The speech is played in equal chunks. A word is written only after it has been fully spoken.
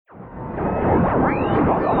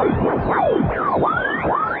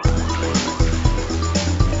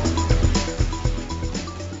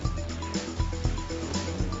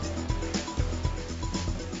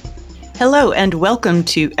Hello and welcome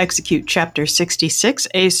to Execute Chapter 66,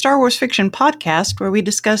 a Star Wars fiction podcast where we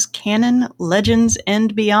discuss canon, legends,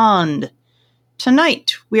 and beyond.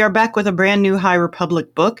 Tonight, we are back with a brand new High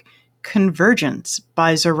Republic book, Convergence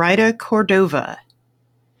by Zoraida Cordova.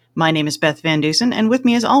 My name is Beth Van Dusen, and with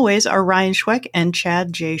me as always are Ryan Schweck and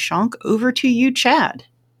Chad J. Schonk. Over to you, Chad.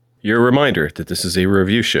 Your reminder that this is a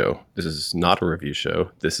review show. This is not a review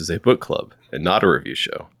show. This is a book club and not a review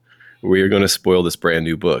show. We are going to spoil this brand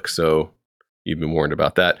new book, so you've been warned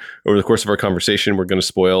about that. Over the course of our conversation, we're going to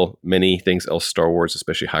spoil many things else Star Wars,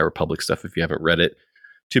 especially High Republic stuff if you haven't read it.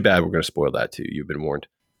 Too bad we're going to spoil that too. You've been warned.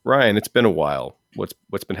 Ryan, it's been a while.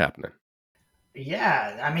 What's been happening?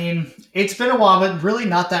 Yeah, I mean, it's been a while, but really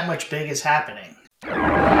not that much big is happening.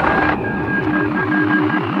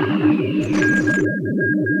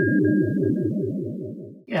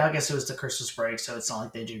 Yeah, I guess it was the Christmas break, so it's not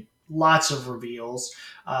like they do lots of reveals.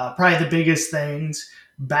 Probably the biggest things,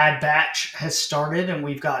 Bad Batch has started, and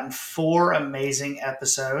we've gotten 4 amazing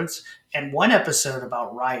episodes and 1 episode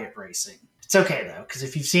about riot racing. It's okay, though, because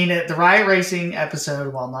if you've seen it, the riot racing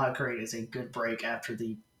episode, while not great, is a good break after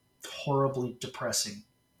the horribly depressing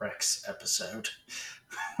Rex episode,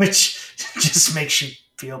 which just makes you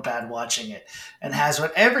feel bad watching it, and has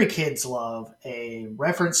what every kids love, a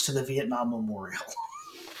reference to the Vietnam Memorial.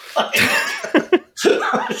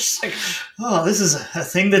 I was just like, oh, this is a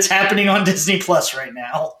thing that's happening on Disney Plus right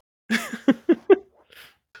now. But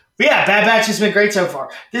yeah, Bad Batch has been great so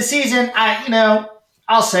far. This season,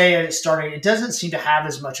 I'll say at starting, it doesn't seem to have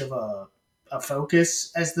as much of a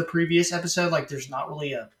focus as the previous episode. Like, there's not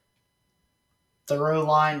really a thorough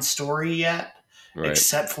line story yet, right,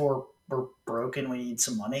 except for we're broken, we need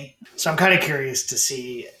some money. So I'm kind of curious to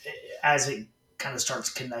see, as it kind of starts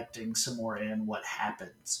connecting some more in, what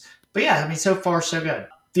happens. But yeah, I mean, so far so good.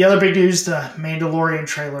 The other big news, the Mandalorian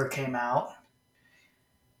trailer came out.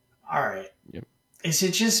 All right. Yep. Is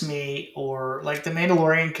it just me, or like the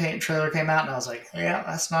Mandalorian trailer came out and I was like, yeah,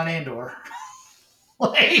 that's not Andor.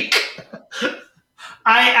 Like,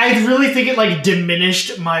 I really think it like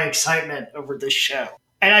diminished my excitement over this show.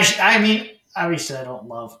 And I mean, obviously I don't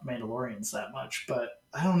love Mandalorians that much, but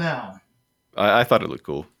I don't know. I thought it looked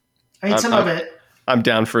cool. I mean, some of it. I'm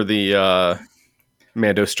down for the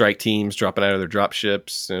Mando strike teams dropping out of their drop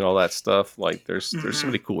ships and all that stuff. Like, there's so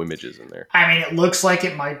many cool images in there. I mean, it looks like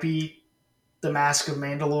it might be the Mask of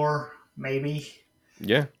Mandalore, maybe.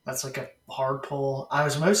 Yeah. That's like a hard pull. I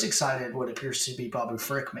was most excited what appears to be Babu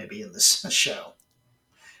Frick maybe in this show.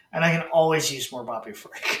 And I can always use more Babu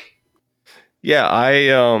Frick. Yeah, I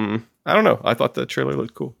don't know. I thought the trailer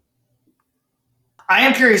looked cool. I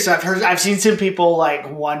am curious. I've seen some people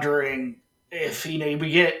like wondering if,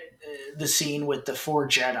 we get the scene with the 4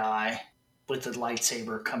 Jedi with the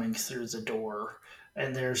lightsaber coming through the door,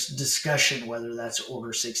 and there's discussion whether that's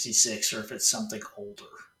Order 66 or if it's something older.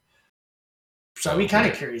 So I'd be kind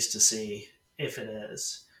of curious to see if it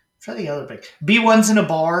is. Try the other big B1's in a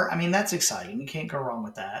bar. I mean, that's exciting. You can't go wrong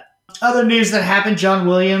with that. Other news that happened: John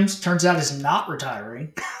Williams turns out is not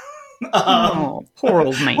retiring. Poor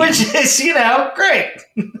old man. Which is, great.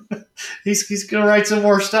 he's going to write some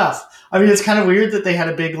more stuff. I mean, it's kind of weird that they had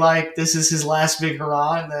a big, this is his last big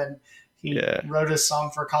hurrah, and then he wrote a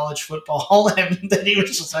song for college football, and then he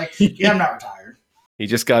was just like, yeah, I'm not retired. He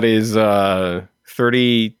just got his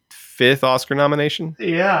 35th Oscar nomination?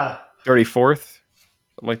 Yeah. 34th?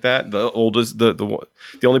 Something like that. The oldest, the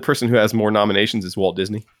only person who has more nominations is Walt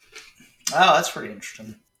Disney. Oh, that's pretty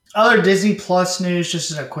interesting. Other Disney Plus news,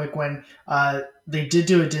 just as a quick one. They did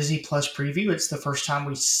do a Disney Plus preview. It's the first time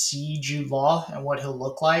we see Jude Law and what he'll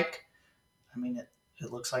look like. I mean, it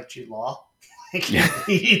looks like Jude Law.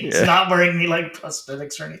 He's not wearing any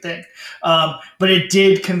prosthetics or anything. But it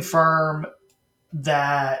did confirm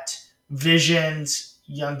that Visions,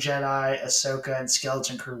 Young Jedi, Ahsoka, and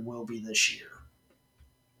Skeleton Crew will be this year.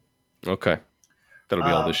 Okay. That'll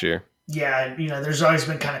be all this year. Yeah, there's always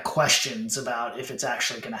been kind of questions about if it's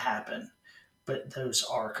actually going to happen, but those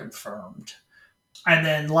are confirmed. And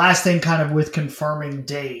then last thing kind of with confirming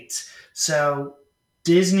dates. So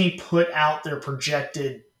Disney put out their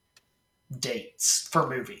projected dates for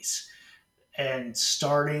movies. And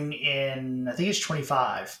starting in, I think it's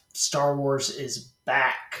 25, Star Wars is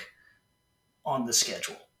back on the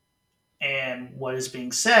schedule. And what is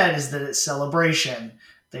being said is that at Celebration,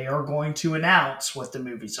 they are going to announce what the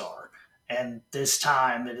movies are. And this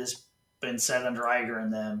time it has been said under Iger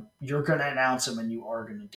and them, you're going to announce them and you are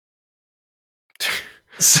going to do it.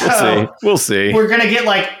 So we'll see. We're going to get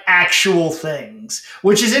actual things,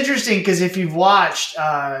 which is interesting because if you've watched,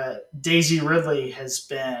 Daisy Ridley has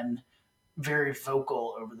been very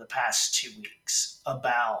vocal over the past 2 weeks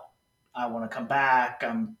about, I want to come back.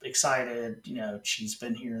 I'm excited. She's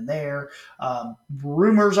been here and there.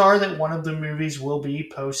 Rumors are that one of the movies will be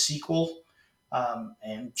post-sequel,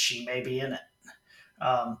 and she may be in it,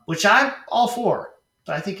 which I'm all for.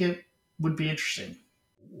 I think it would be interesting.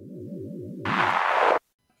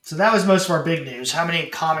 So that was most of our big news. How many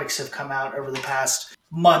comics have come out over the past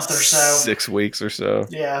month or so? 6 weeks or so.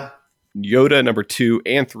 Yeah. Yoda number 2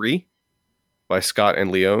 and 3 by Scott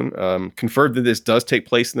and Leone. Confirmed that this does take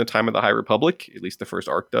place in the time of the High Republic. At least the first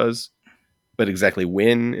arc does. But exactly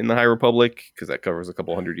when in the High Republic, because that covers a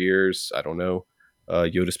couple hundred years, I don't know.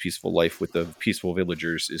 Yoda's peaceful life with the peaceful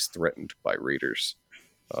villagers is threatened by raiders.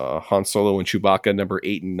 Han Solo and Chewbacca number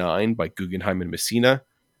 8 and 9 by Guggenheim and Messina.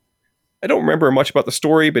 I don't remember much about the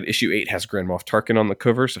story, but issue 8 has Grand Moff Tarkin on the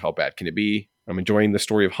cover, so how bad can it be? I'm enjoying the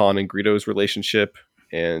story of Han and Greedo's relationship,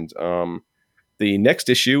 and the next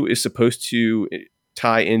issue is supposed to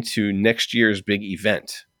tie into next year's big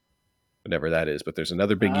event, whatever that is, but there's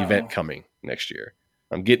another big event coming next year.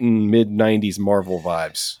 I'm getting mid-90s Marvel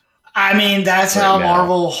vibes. I mean, that's right how now.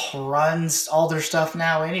 Marvel runs all their stuff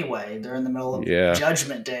now anyway. They're in the middle of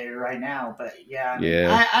Judgment Day right now. But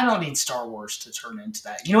I don't need Star Wars to turn into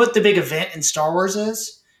that. You know what the big event in Star Wars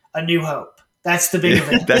is? A New Hope. That's the big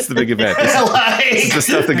event. That's the big event. This is the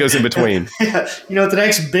stuff that goes in between. Yeah. You know what the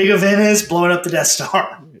next big event is? Blowing up the Death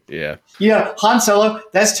Star. Yeah. Han Solo,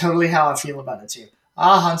 that's totally how I feel about it too.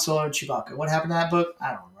 Han Solo and Chewbacca. What happened to that book?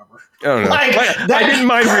 I don't remember. I don't know. I didn't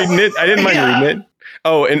mind reading it. Reading it.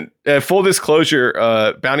 Oh, and full disclosure,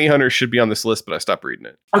 Bounty Hunters should be on this list, but I stopped reading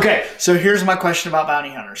it. Okay, so here's my question about Bounty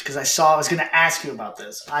Hunters, because I was going to ask you about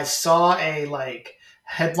this. I saw a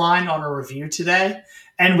headline on a review today,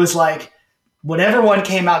 and was like, whatever one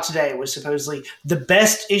came out today was supposedly the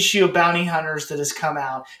best issue of Bounty Hunters that has come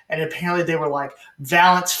out, and apparently they were like,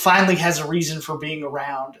 Valance finally has a reason for being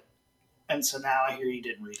around. And so now I hear you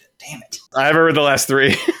didn't read it. Damn it. I haven't read the last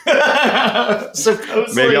 3.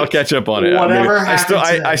 Supposedly. Maybe I'll catch up on it. Whatever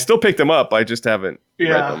I still picked them up. I just haven't read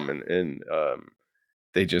them. And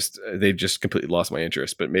they've just completely lost my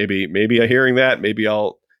interest. But maybe hearing that,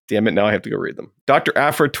 damn it, now I have to go read them. Dr.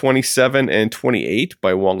 Aphra 27 and 28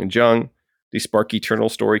 by Wong and Jung. The Spark Eternal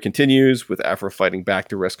story continues with Aphra fighting back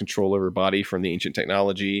to wrest control of her body from the ancient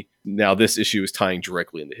technology. Now this issue is tying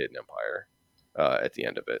directly into Hidden Empire. At the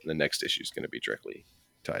end of it. And the next issue is going to be directly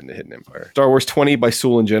tied into Hidden Empire. Star Wars 20 by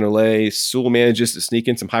Sewell and Jenna Lay. Sewell manages to sneak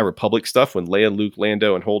in some High Republic stuff when Leia, Luke,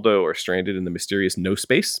 Lando, and Holdo are stranded in the mysterious No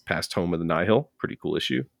Space past home of the Nihil. Pretty cool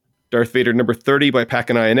issue. Darth Vader number 30 by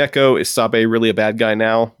Pakanai and Echo. Is Sabe really a bad guy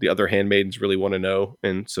now? The other handmaidens really want to know,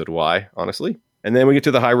 and so do I, honestly. And then we get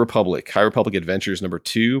to the High Republic. High Republic Adventures number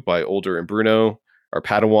 2 by Older and Bruno. Our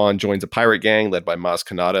Padawan joins a pirate gang led by Maz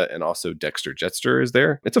Kanata, and also Dexter Jetster is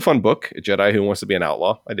there. It's a fun book. A Jedi who wants to be an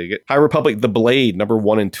outlaw. I dig it. High Republic The Blade, number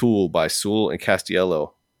 1 and Tool by Sewell and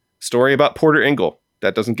Castiello. Story about Porter Engle.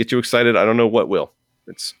 That doesn't get you excited. I don't know what will.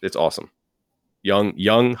 It's awesome.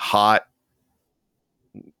 Young, hot,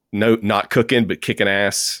 no, not cooking, but kicking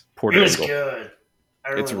ass. Porter Engle. Good.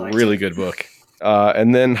 It's a really good book.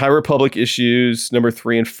 And then High Republic issues number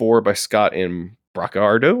 3 and 4 by Scott and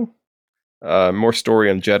Braccardo. More story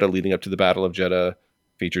on Jeddah leading up to the Battle of Jeddah,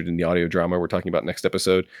 featured in the audio drama we're talking about next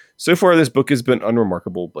episode. So far, this book has been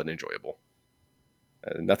unremarkable but enjoyable.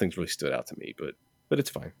 Nothing's really stood out to me, but it's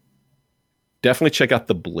fine. Definitely check out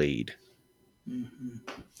The Blade. Mm-hmm.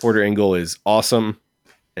 Porter Engle is awesome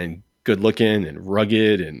and good looking and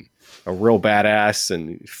rugged and a real badass,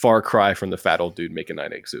 and far cry from the fat old dude making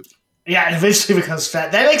 9-egg soup. Yeah, and eventually becomes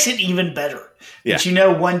fat. That makes it even better. Yeah.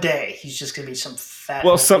 But one day he's just going to be some fat.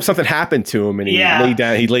 Well, something happened to him, and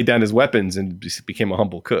he laid down his weapons and became a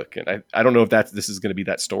humble cook. And I don't know if this is going to be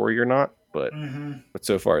that story or not, but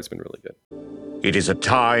so far it's been really good. It is a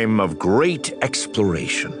time of great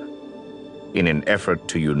exploration. In an effort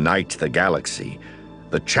to unite the galaxy,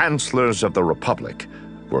 the Chancellors of the Republic,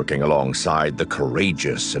 working alongside the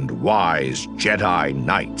courageous and wise Jedi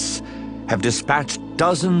Knights, have dispatched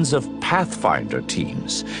dozens of Pathfinder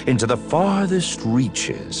teams into the farthest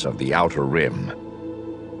reaches of the Outer Rim.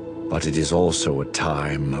 But it is also a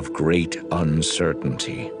time of great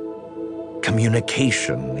uncertainty.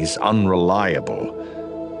 Communication is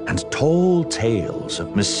unreliable, and tall tales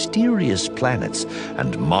of mysterious planets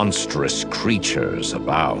and monstrous creatures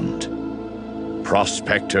abound.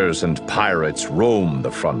 Prospectors and pirates roam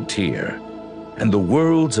the frontier, and the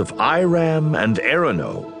worlds of Iram and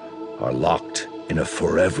Erino are locked in a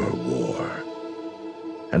forever war.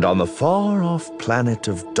 And on the far-off planet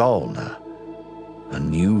of Dalna, a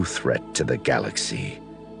new threat to the galaxy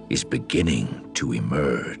is beginning to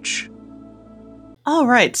emerge. All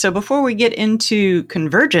right, so before we get into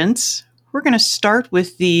Convergence, we're going to start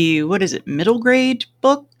with the, middle grade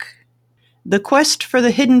book? The Quest for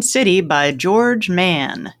the Hidden City by George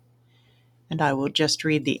Mann. And I will just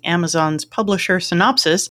read the Amazon's publisher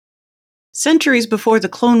synopsis. Centuries before the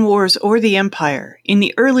Clone Wars or the Empire, in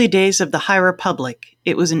the early days of the High Republic,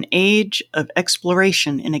 it was an age of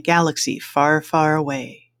exploration in a galaxy far, far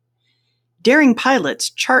away. Daring pilots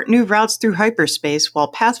chart new routes through hyperspace while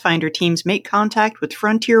Pathfinder teams make contact with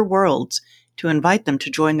frontier worlds to invite them to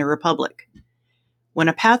join the Republic. When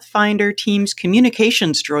a Pathfinder team's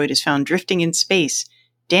communications droid is found drifting in space,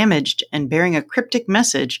 damaged and bearing a cryptic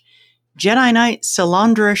message, Jedi Knight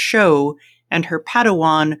Salandra Sho and her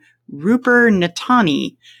Padawan Ruper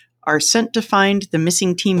Natani are sent to find the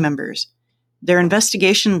missing team members. Their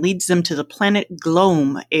investigation leads them to the planet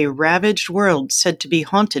Gloam, a ravaged world said to be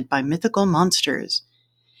haunted by mythical monsters.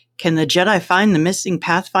 Can the Jedi find the missing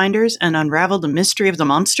Pathfinders and unravel the mystery of the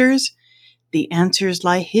monsters? The answers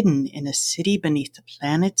lie hidden in a city beneath the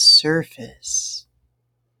planet's surface.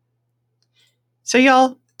 So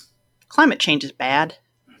y'all, climate change is bad.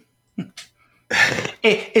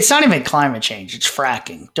 It's not even climate change. It's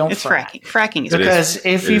fracking. It's fracking. Fracking is because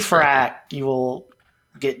bad. if you frack, you will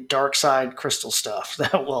get dark side crystal stuff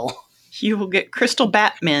that will. You will get crystal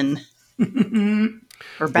Batmen or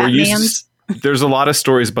Batmans. There's a lot of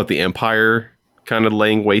stories about the Empire kind of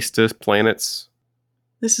laying waste to planets.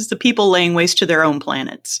 This is the people laying waste to their own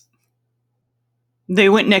planets. They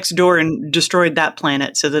went next door and destroyed that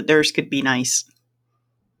planet so that theirs could be nice.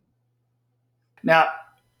 Now,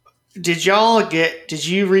 did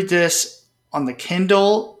you read this on the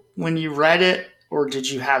Kindle when you read it, or did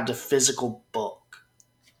you have the physical book?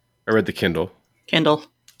 I read the Kindle. Kindle.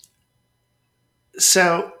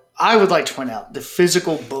 So I would like to point out the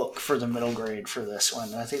physical book for the middle grade for this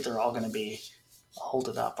one. I think they're all going to be, I'll hold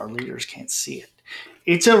it up. Our readers can't see it.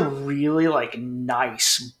 It's a really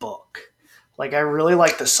nice book. I really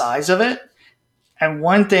like the size of it. And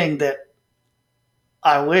one thing that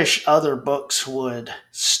I wish other books would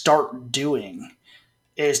start doing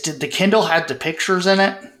is, did the Kindle have the pictures in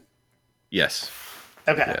it? Yes.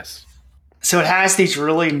 Okay. Yes. So it has these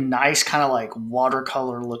really nice kind of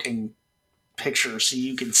watercolor looking pictures so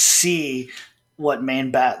you can see what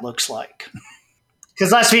Man-Bat looks like.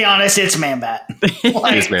 Because let's be honest, it's Man-Bat.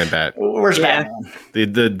 It's Man-Bat. Where's Batman?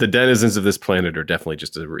 The denizens of this planet are definitely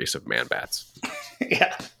just a race of Man-Bats.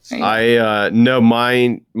 Yeah. I have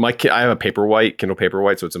a Paperwhite, Kindle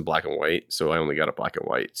Paperwhite, so it's in black and white. So I only got a black and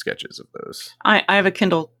white sketches of those. I have a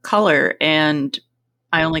Kindle Color, and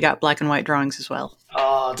I only got black and white drawings as well.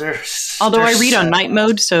 Oh, although I read on night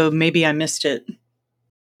mode, so maybe I missed it.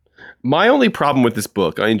 My only problem with this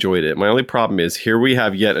book, I enjoyed it. My only problem is here we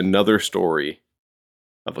have yet another story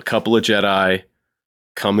of a couple of Jedi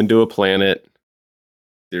coming to a planet.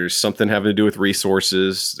 There's something having to do with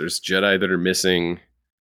resources. There's Jedi that are missing.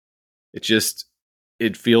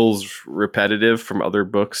 It feels repetitive from other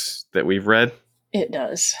books that we've read. It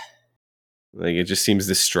does. It just seems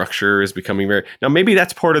this structure is becoming very... Now, maybe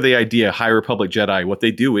that's part of the idea, High Republic Jedi. What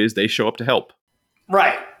they do is they show up to help.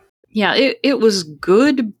 Right. Yeah, it was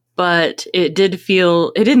good, but it didn't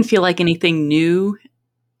feel like anything new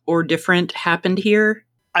or different happened here.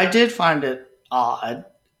 I did find it odd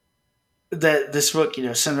that this book,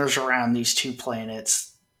 centers around these two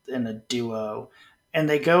planets in a duo, and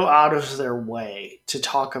they go out of their way to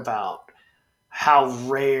talk about how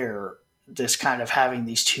rare this kind of having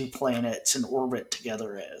these two planets in orbit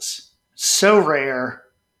together is. So rare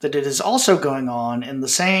that it is also going on in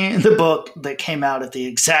the book that came out at the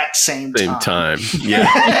exact same time. Yeah.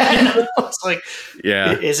 I was like,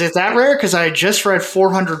 yeah. Is it that rare? Because I just read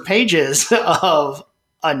 400 pages of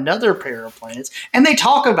another pair of planets, and they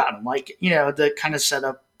talk about them. The kind of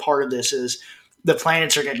setup part of this is the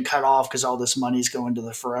planets are getting cut off because all this money's going to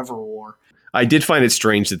the Forever War. I did find it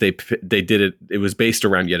strange that they did it. It was based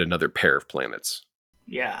around yet another pair of planets.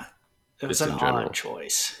 Yeah, it was an odd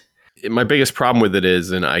choice. My biggest problem with it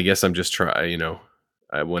is, and I guess I'm just trying,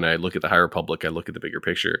 when I look at the High Republic, I look at the bigger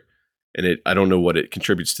picture, and I don't know what it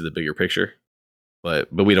contributes to the bigger picture,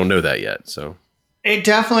 but we don't know that yet. So it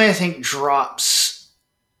definitely, I think, drops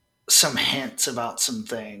some hints about some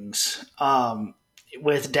things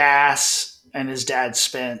with Das and his dad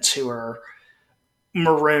Spence, who are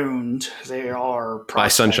marooned. They are by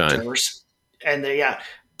sunshine, and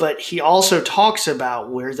but he also talks about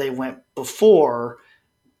where they went before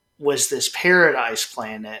was this paradise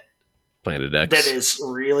planet X, that is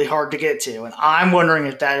really hard to get to, and I'm wondering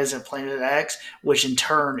if that isn't Planet X, which in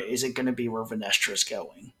turn is it going to be where Vanestra is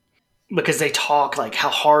going. because they talk like how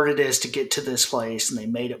hard it is to get to this place, and they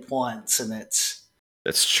made it once, and it's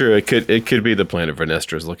That's true. It could be the planet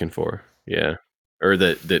Vernestra is looking for. Yeah. Or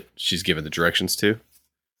that she's given the directions to.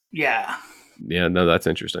 yeah. Yeah, no, that's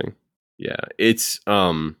interesting. Yeah. It's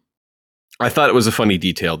I thought it was a funny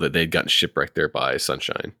detail that they'd gotten shipwrecked there by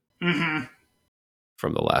Sunshine Mm-hmm.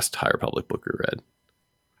 from the last High Republic book we read.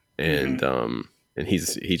 And and he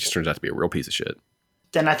just turns out to be a real piece of shit.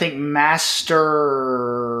 Then I think Master,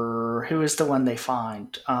 who is the one they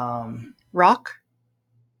find? Rock?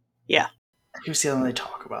 Who's the other one they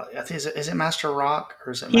talk about? I think is it Master Rock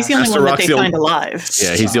or is it? He's the Master? only one that Rock's they the find alive.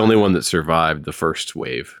 Yeah, he's the only one that survived the first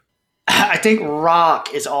wave. I think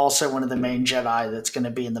Rock is also one of the main Jedi that's going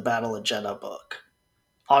to be in the Battle of Jeddah book,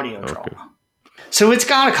 audio drama. So it's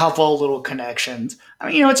got a couple little connections. I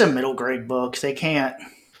mean, it's a middle grade book. They can't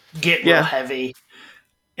get real heavy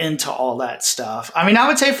into all that stuff. I mean, I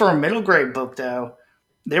would say for a middle grade book, though,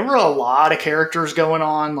 there were a lot of characters going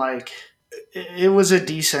on. Like, it was a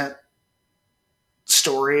decent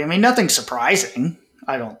story. I mean, nothing surprising,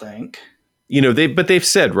 I don't think. They've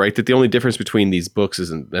said, right, that the only difference between these books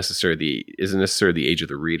isn't necessarily the age of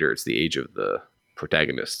the reader, it's the age of the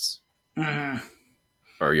protagonists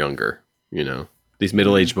are younger. These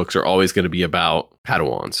middle-aged books are always going to be about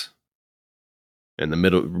Padawans, and the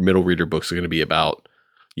middle reader books are going to be about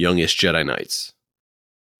youngish Jedi Knights,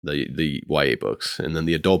 the YA books, and then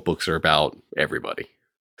the adult books are about everybody.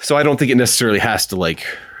 So I don't think it necessarily has to like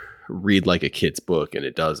read like a kid's book, and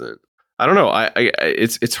it doesn't. I don't know.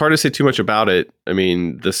 It's hard to say too much about it. I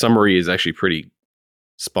mean, the summary is actually pretty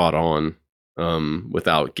spot on,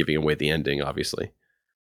 without giving away the ending, obviously.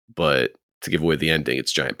 But to give away the ending,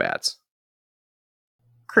 it's giant bats.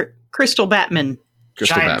 Crystal Batman.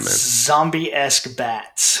 Giant zombie-esque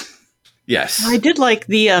bats. Yes. I did like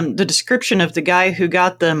the description of the guy who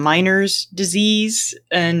got the miner's disease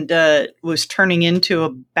and was turning into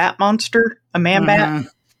a bat monster, a man bat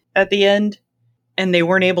at the end, and they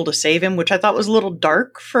weren't able to save him, which I thought was a little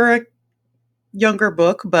dark for a younger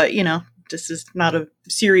book, but this is not a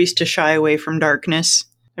series to shy away from darkness.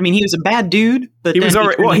 I mean, he was a bad dude, but he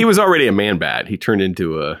was already a man bat. He turned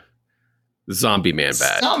into a zombie man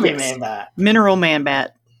bat. Man bat. Mineral man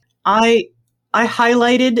bat. I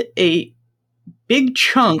highlighted a big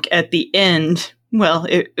chunk at the end. Well,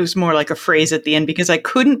 it was more like a phrase at the end because I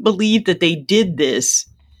couldn't believe that they did this,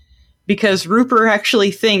 because Rupert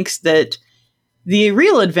actually thinks that the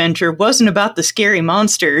real adventure wasn't about the scary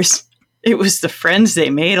monsters. It was the friends they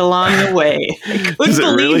made along the way. I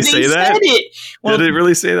couldn't believe they said it. Well, did it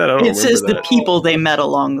really say that? I don't remember. It says the people they met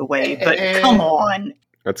along the way, but come on.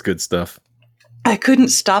 That's good stuff. I couldn't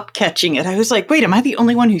stop catching it. I was like, wait, am I the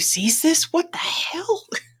only one who sees this? What the hell?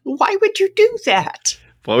 Why would you do that?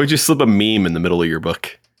 Why would you slip a meme in the middle of your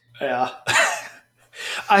book? Yeah.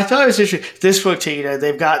 I thought it was interesting. This book, too,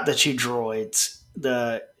 they've got the two droids,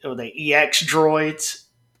 the EX droids,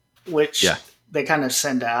 which they kind of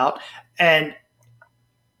send out. And,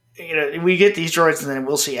 we get these droids and then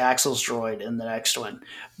we'll see Axel's droid in the next one.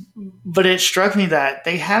 But it struck me that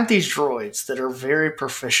they have these droids that are very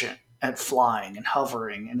proficient at flying and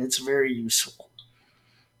hovering, and it's very useful.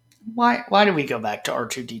 Why do we go back to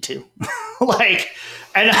R2-D2?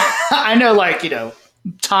 And I know,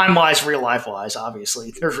 time-wise, real-life-wise,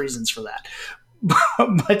 obviously, there's reasons for that.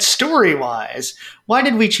 But story-wise, why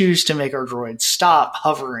did we choose to make our droids stop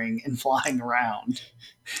hovering and flying around?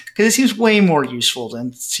 Because it seems way more useful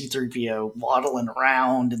than C-3PO waddling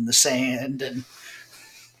around in the sand. And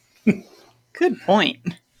good point.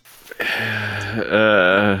 These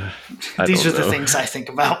are the things I think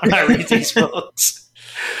about when I read these books.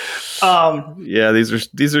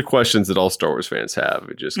 These are questions that all Star Wars fans have.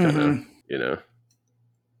 It just kind of,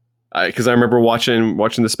 because I remember watching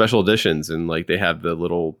the special editions, and like they have the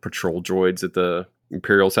little patrol droids that the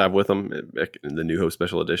Imperials have with them in the New Hope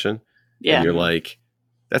special edition. Yeah, and you're like,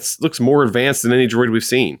 that looks more advanced than any droid we've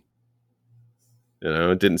seen.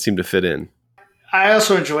 It didn't seem to fit in. I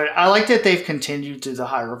also enjoyed it. I like that they've continued through the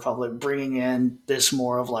High Republic, bringing in this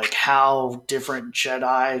more of like how different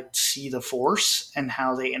Jedi see the Force and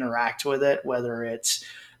how they interact with it, whether it's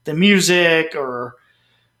the music or,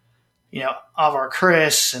 Avar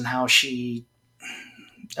Kriss and how she.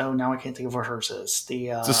 Oh, now I can't think of what hers is.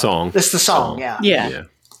 It's a song. It's the song, yeah. Yeah.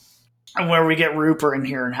 And where we get Rupert in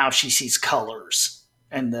here and how she sees colors,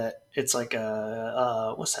 and that it's like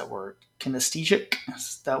what's that word? Kinesthetic?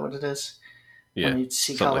 Is that what it is? Yeah, when you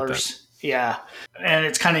see colors. Like yeah. And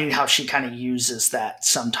it's kind of how she kind of uses that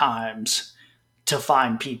sometimes to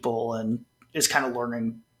find people, and is kind of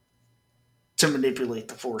learning to manipulate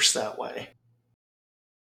the Force that way.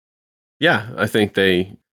 Yeah, I think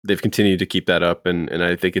they they've continued to keep that up, and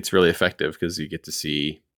I think it's really effective because you get to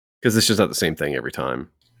see, because it's just not the same thing every time.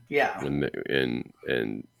 Yeah. And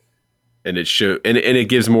it it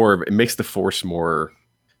gives more, it makes the Force more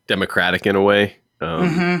democratic in a way.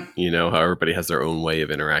 You know, how everybody has their own way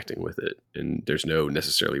of interacting with it, and there's no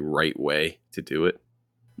necessarily right way to do it,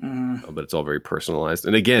 but it's all very personalized.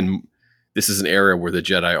 And again, this is an era where the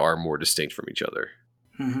Jedi are more distinct from each other.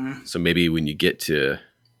 So maybe when you get to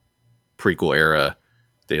prequel era,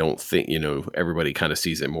 they don't think, you know, everybody kind of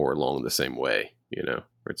sees it more along the same way, you know,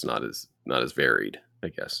 where it's not as varied, I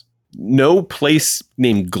guess. No place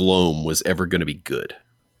named Gloam was ever going to be good.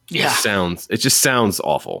 Yeah. It just sounds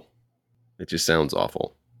awful. It just sounds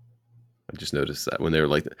awful. I just noticed that when they were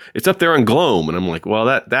like, it's up there on Gloam, and I'm like,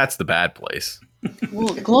 well, that's the bad place.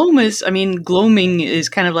 Well, gloaming is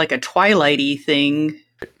kind of like a twilighty thing.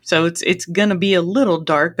 So it's gonna be a little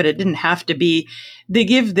dark, but it didn't have to be. They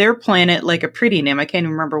give their planet like a pretty name. I can't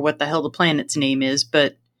even remember what the hell the planet's name is,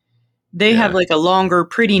 but they have like a longer,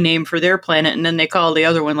 pretty name for their planet, and then they call the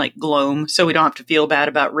other one like Gloam, so we don't have to feel bad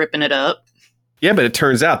about ripping it up. Yeah, but it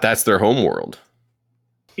turns out that's their home world.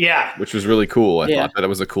 Yeah. Which was really cool. I thought that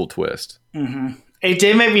was a cool twist. It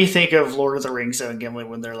did make me think of Lord of the Rings and Gimli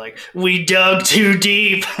when they're like, we dug too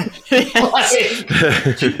deep.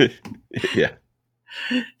 Yeah.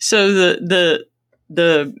 So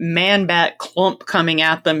the man bat clump coming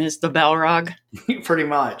at them is the Balrog. Pretty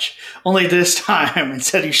much. Only this time,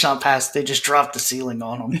 instead he shot past, they just dropped the ceiling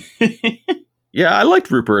on him. Yeah, I liked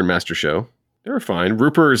Rooper and Master Show. They were fine.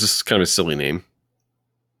 Rooper is just kind of a silly name.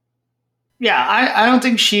 Yeah, I don't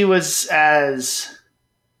think she was as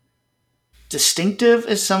distinctive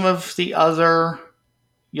as some of the other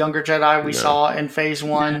younger Jedi we saw in Phase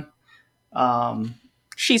 1.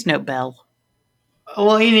 She's no Belle.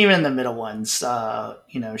 Well, even in the middle ones,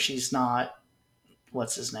 you know, she's not,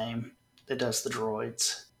 what's his name, that does the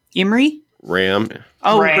droids? Imri? Ram.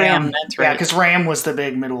 Oh, Ram, that's right. Yeah, because Ram was the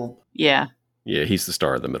big middle. Yeah. Yeah, he's the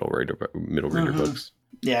star of the middle reader books.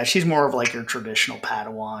 Yeah, she's more of like your traditional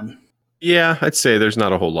Padawan. Yeah, I'd say there's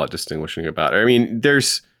not a whole lot distinguishing about her. I mean,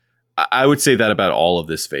 I would say that about all of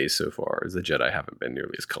this phase so far, is the Jedi haven't been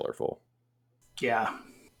nearly as colorful. Yeah.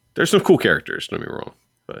 There's some cool characters, don't get me wrong.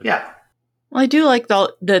 But yeah. Well, I do like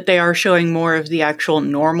that they are showing more of the actual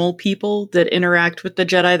normal people that interact with the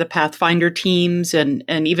Jedi, the Pathfinder teams, and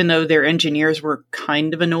even though their engineers were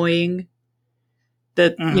kind of annoying,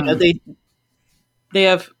 that you know they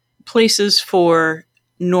have places for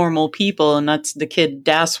normal people, and that's the kid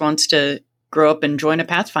Das wants to grow up and join a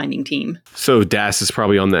pathfinding team. So Das is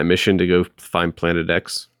probably on that mission to go find Planet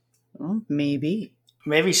X? Well, maybe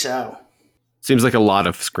so. Seems like a lot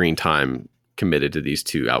of screen time committed to these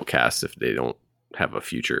two outcasts if they don't have a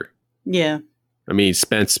future. Yeah. I mean,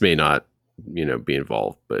 Spence may not, you know, be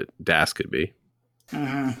involved, but Das could be.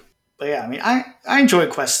 But yeah, I mean, I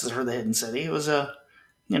enjoyed Quests for the Hidden City. It was a,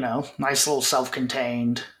 you know, nice little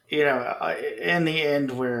self-contained, you know, in the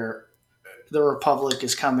end where the Republic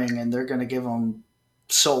is coming and they're going to give them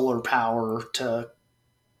solar power to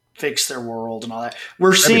fix their world and all that.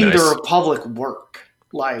 We're seeing the Republic work.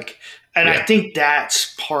 Like, and I think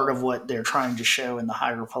that's part of what they're trying to show in the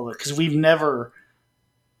High Republic, because we've never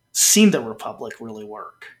seen the Republic really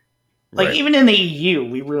work. Like, even in the EU,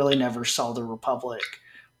 we really never saw the Republic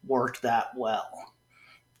work that well.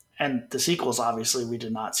 And the sequels, obviously, we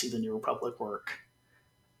did not see the New Republic work.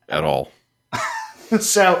 At all.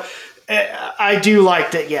 So, I do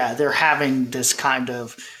like that, they're having this kind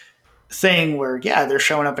of thing where, they're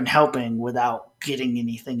showing up and helping without getting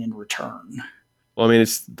anything in return. Well, I mean,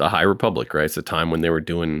 it's the High Republic, right? It's a time when they were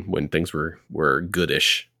when things were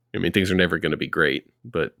goodish. I mean, things are never going to be great,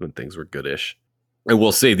 but when things were goodish. And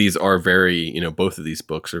we'll say these are very, you know, both of these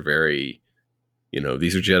books are very, you know,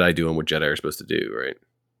 these are Jedi doing what Jedi are supposed to do, right?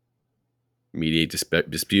 Mediate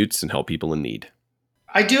disputes and help people in need.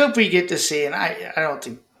 I do hope we get to see, and I don't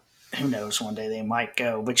think, who knows, one day they might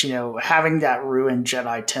go, but, you know, having that ruined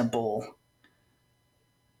Jedi temple,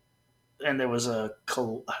 and there was how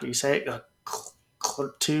do you say it? A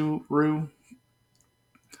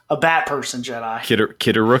bat person Jedi.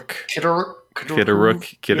 Kitteruk.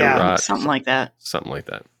 Something like that.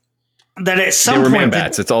 That at some point... They were point...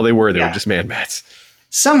 man-bats. That's all they were. They were just man-bats.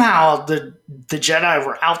 Somehow the Jedi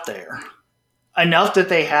were out there enough that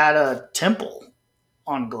they had a temple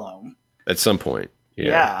on Gloam. At some point.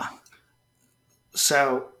 Yeah.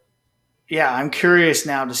 So, I'm curious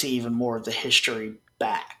now to see even more of the history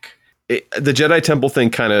back. The Jedi Temple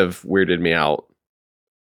thing kind of weirded me out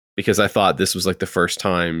because I thought this was like the first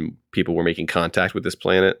time people were making contact with this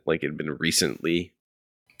planet. Like it had been recently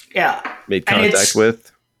made contact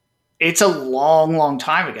with. It's a long, long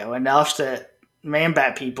time ago. Enough that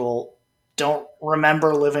Man-Bat people don't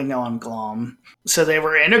remember living on Glom. So they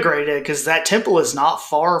were integrated because that temple is not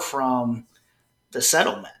far from the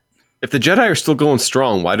settlement. If the Jedi are still going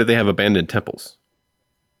strong, why do they have abandoned temples?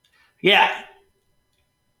 Yeah.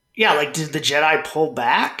 Yeah, like did the Jedi pull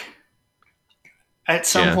back at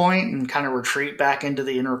some point and kind of retreat back into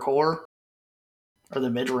the inner core? Or the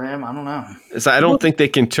mid-rim? I don't know. So I don't think they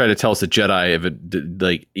can try to tell us the Jedi if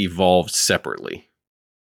it evolved separately.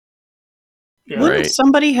 Yeah. Wouldn't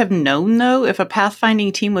somebody have known, though, if a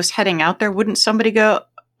pathfinding team was heading out there? Wouldn't somebody go,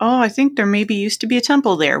 oh, I think there maybe used to be a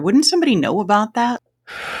temple there. Wouldn't somebody know about that?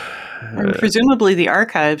 Presumably the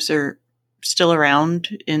archives are still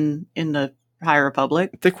around in the High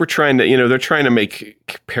Republic. I think we're trying to, they're trying to make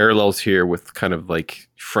parallels here with kind of like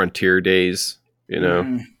frontier days,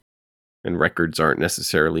 and records aren't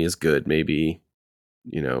necessarily as good. Maybe,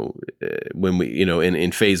 when we,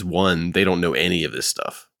 in phase 1, they don't know any of this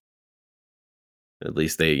stuff. At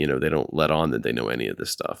least they don't let on that they know any of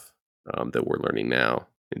this stuff that we're learning now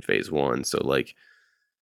in phase 1. So like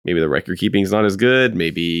maybe the record keeping is not as good.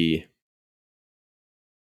 Maybe,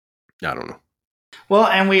 I don't know. Well,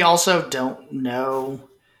 and we also don't know.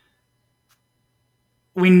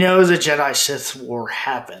 We know the Jedi Sith War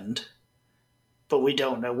happened, but we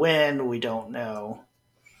don't know when. We don't know.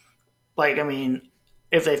 Like, I mean,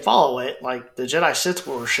 if they follow it, like the Jedi Sith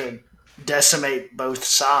War should decimate both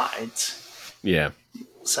sides. Yeah.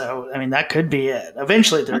 So, I mean, that could be it.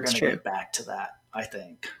 Eventually, they're going to true. get back to that, I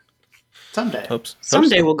think. Someday.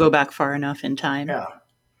 Someday we'll go back far enough in time. Yeah.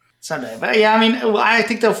 Someday. But yeah, I mean, I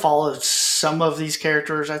think they'll follow some of these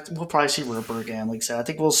characters. We'll probably see Ripper again, like I said. I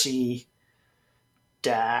think we'll see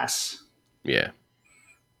Das. Yeah.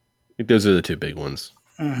 I think those are the two big ones.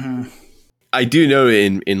 Mm-hmm. I do know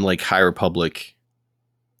in like High Republic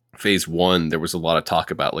phase 1, there was a lot of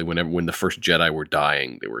talk about like when the first Jedi were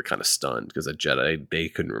dying, they were kind of stunned because they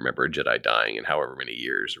couldn't remember a Jedi dying in however many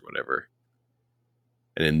years or whatever.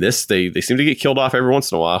 And in this, they seem to get killed off every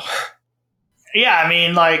once in a while. Yeah, I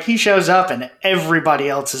mean, like he shows up and everybody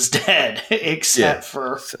else is dead except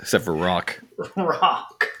for Rock.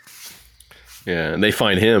 Rock. Yeah, and they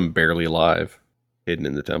find him barely alive, hidden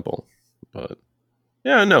in the temple. But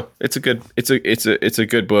yeah, no, it's a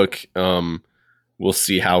good book. We'll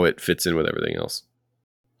see how it fits in with everything else.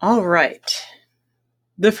 All right.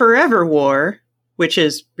 The Forever War, which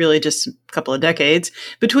is really just a couple of decades,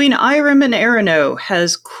 between Irem and Arano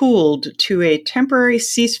has cooled to a temporary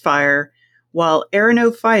ceasefire while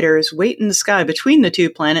Arano fighters wait in the sky between the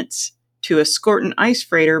two planets to escort an ice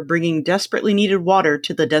freighter bringing desperately needed water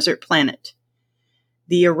to the desert planet.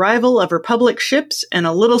 The arrival of Republic ships and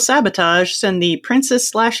a little sabotage send the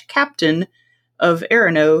princess/captain of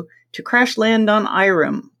Arano to crash land on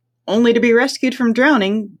Irem, only to be rescued from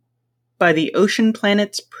drowning by the ocean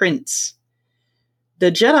planet's prince. The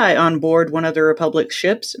Jedi on board one of the Republic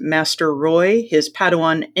ships, Master Roy, his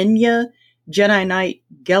Padawan Enya, Jedi Knight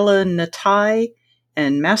Gela Natai,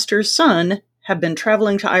 and Master's son have been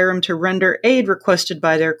traveling to Irem to render aid requested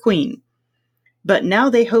by their queen. But now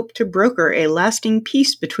they hope to broker a lasting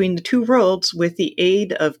peace between the two worlds with the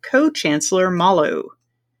aid of Co-Chancellor Malo.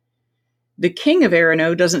 The king of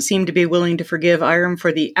Arano doesn't seem to be willing to forgive Irem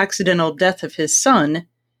for the accidental death of his son,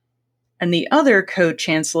 and the other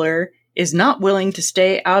Co-Chancellor is not willing to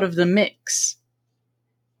stay out of the mix,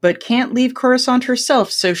 but can't leave Coruscant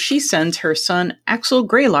herself, so she sends her son Axel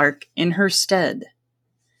Greylark in her stead.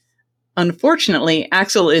 Unfortunately,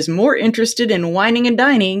 Axel is more interested in whining and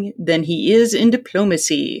dining than he is in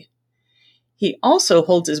diplomacy. He also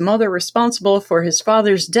holds his mother responsible for his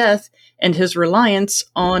father's death and his reliance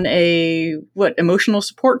on a, emotional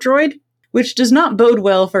support droid? Which does not bode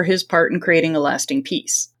well for his part in creating a lasting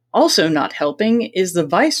peace. Also not helping is the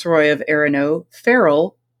Viceroy of Arano,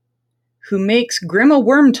 Farrell, who makes Grima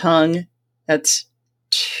Wormtongue, that's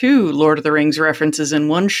 2 Lord of the Rings references in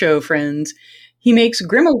one show, friends, he makes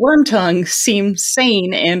Grima Wormtongue seem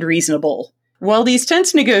sane and reasonable. While these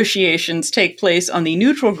tense negotiations take place on the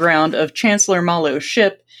neutral ground of Chancellor Malo's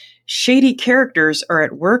ship, shady characters are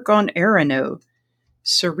at work on Arano.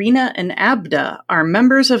 Serena and Abda are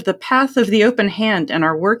members of the Path of the Open Hand and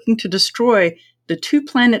are working to destroy the two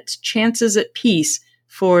planets' chances at peace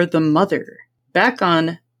for the Mother. Back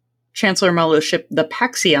on Chancellor Malo's ship, the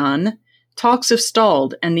Paxion, talks have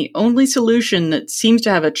stalled, and the only solution that seems to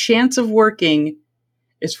have a chance of working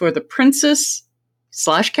is for the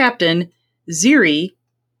princess/captain, Ziri,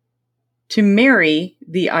 to marry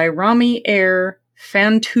the Irami heir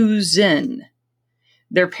Fantu Zin.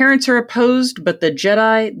 Their parents are opposed, but the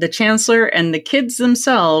Jedi, the Chancellor, and the kids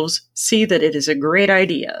themselves see that it is a great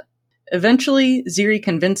idea. Eventually, Ziri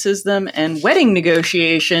convinces them, and wedding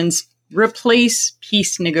negotiations replace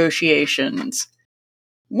peace negotiations.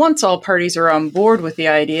 Once all parties are on board with the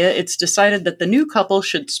idea, it's decided that the new couple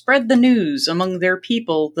should spread the news among their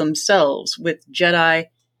people themselves, with Jedi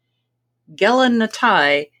Gela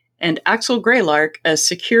Natai and Axel Greylark as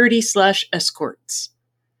security/escorts.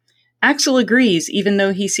 Axel agrees, even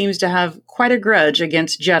though he seems to have quite a grudge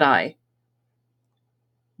against Jedi.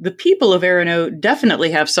 The people of Arano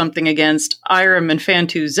definitely have something against Irem and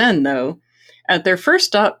Fantu Zen, though. At their first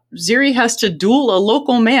stop, Ziri has to duel a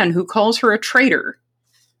local man who calls her a traitor.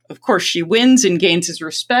 Of course, she wins and gains his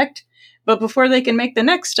respect, but before they can make the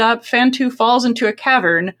next stop, Fantu falls into a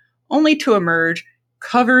cavern, only to emerge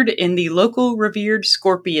covered in the local revered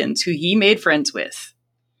scorpions who he made friends with.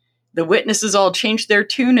 The witnesses all change their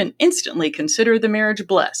tune and instantly consider the marriage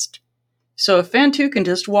blessed. So if Fantu can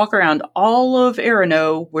just walk around all of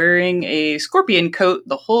Arano wearing a scorpion coat,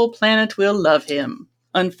 the whole planet will love him.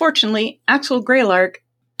 Unfortunately, Axel Greylark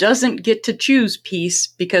doesn't get to choose peace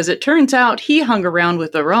because it turns out he hung around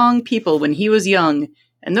with the wrong people when he was young,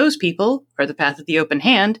 and those people are the Path of the Open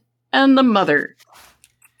Hand and the Mother.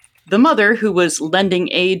 The Mother, who was lending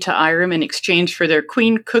aid to Irem in exchange for their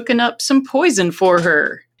queen cooking up some poison for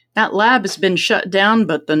her. That lab has been shut down,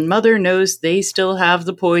 but the Mother knows they still have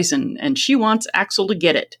the poison, and she wants Axel to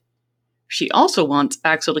get it. She also wants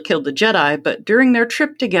Axel to kill the Jedi, but during their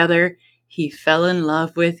trip together, he fell in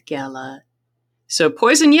love with Gela. So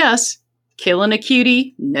poison, yes. Killing a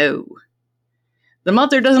cutie, no. The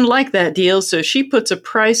Mother doesn't like that deal, so she puts a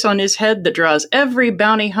price on his head that draws every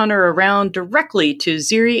bounty hunter around directly to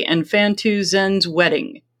Ziri and Fantu Zen's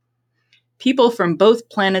wedding. People from both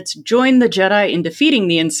planets join the Jedi in defeating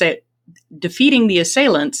the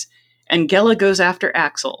assailants, and Gela goes after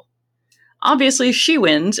Axel. Obviously, she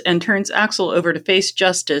wins and turns Axel over to face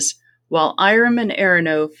justice, while Irem and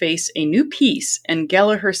Arano face a new peace, and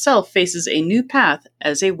Gela herself faces a new path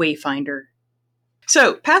as a wayfinder.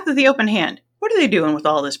 So, Path of the Open Hand. What are they doing with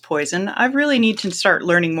all this poison? I really need to start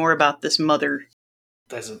learning more about this Mother.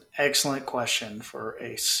 That's an excellent question for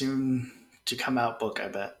a soon-to-come-out book, I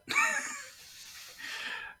bet.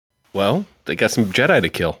 Well, they got some Jedi to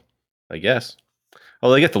kill, I guess.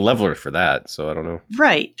 Oh, they get the leveler for that, so I don't know.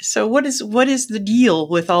 Right. So what is the deal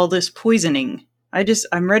with all this poisoning?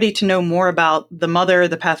 I'm ready to know more about the Mother,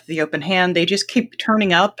 the Path of the Open Hand. They just keep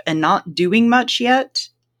turning up and not doing much yet.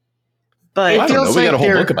 But I don't know. We got a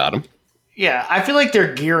whole book about them. Yeah, I feel like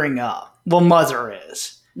they're gearing up. Well, Mother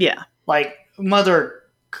is. Yeah. Like, Mother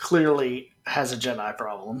clearly has a Jedi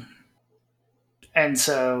problem. And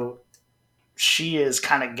so she is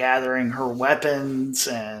kind of gathering her weapons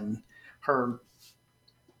and her,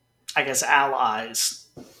 I guess, allies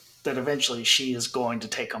that eventually she is going to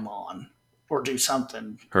take them on. Or do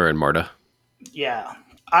something. Her and Marta. Yeah.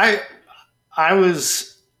 I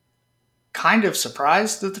was kind of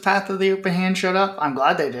surprised that the Path of the Open Hand showed up. I'm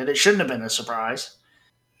glad they did. It shouldn't have been a surprise.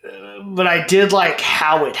 But I did like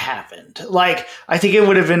how it happened. Like, I think it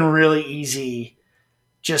would have been really easy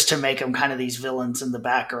just to make them kind of these villains in the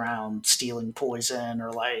background, stealing poison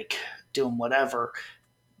or like doing whatever.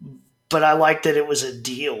 But I like that it was a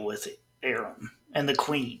deal with Arem and the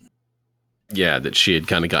Queen. Yeah, that she had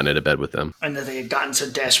kind of gotten into bed with them. And that they had gotten so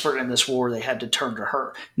desperate in this war, they had to turn to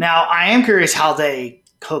her. Now, I am curious how they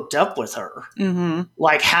hooked up with her. Mm-hmm.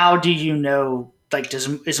 Like, how do you know, like,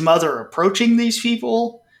 is Mother approaching these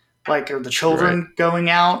people? Like, are the children going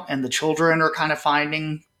out and the children are kind of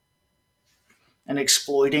finding and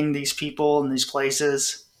exploiting these people in these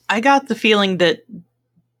places? I got the feeling that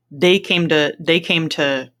they came to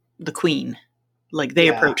the Queen. Like, they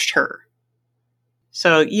approached her.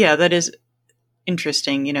 So, yeah, that is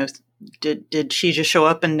interesting. You know, did she just show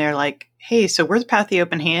up and they're like, hey, so we're the Path of the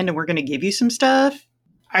Open Hand and we're going to give you some stuff?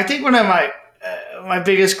 I think one of my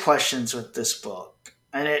biggest questions with this book,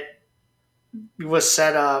 and it was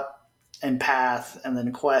set up in Path and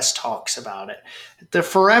then Quest talks about it, the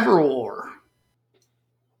Forever War.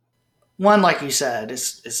 One, like you said,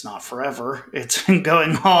 it's not forever. It's been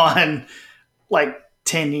going on like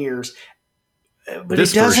 10 years. But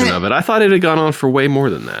this version of it, I thought it had gone on for way more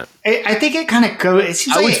than that. I think it kind of goes. It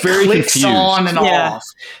seems like it clicks on and off,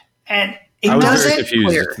 and I was very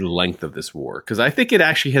confused with the length of this war because I think it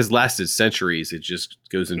actually has lasted centuries. It just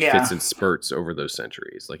goes in fits and spurts over those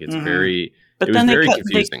centuries. Like it's very, but it was very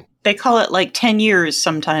confusing. They call it like 10 years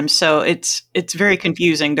sometimes, so it's very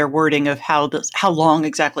confusing. Their wording of how long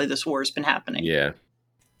exactly this war has been happening. Yeah,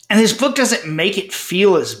 and this book doesn't make it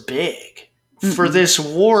feel as big. For this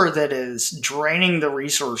war that is draining the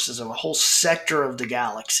resources of a whole sector of the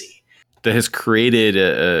galaxy. That has created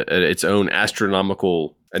its own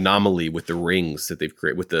astronomical anomaly with the rings that they've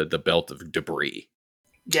created, with the belt of debris.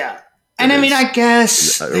 Yeah. And I mean, I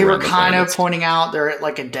guess they were around the kind of planets. pointing out they're at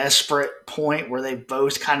like a desperate point where they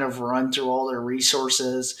both kind of run through all their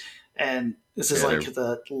resources. And this is Yeah, like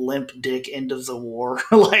the limp dick end of the war.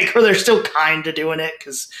 Like, or they're still kind of doing it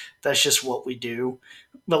because that's just what we do.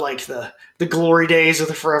 But like the glory days of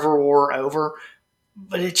the Forever War are over.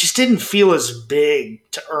 But it just didn't feel as big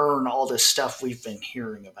to earn all this stuff we've been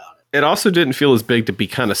hearing about it. It also didn't feel as big to be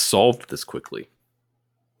kind of solved this quickly.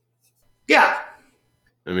 Yeah.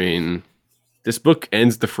 I mean, this book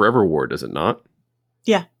ends the Forever War, does it not?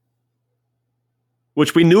 Yeah.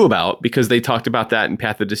 Which we knew about because they talked about that in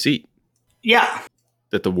Path of Deceit, Yeah.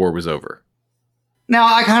 that the war was over. Now,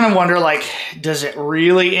 I kind of wonder, like, does it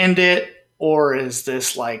really end it? Or is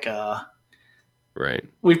this like Right.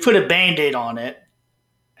 we put a Band-Aid on it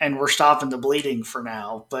and we're stopping the bleeding for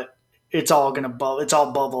now, but it's all it's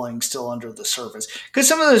all bubbling still under the surface. Because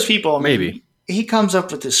some of those people, I mean, Maybe. he comes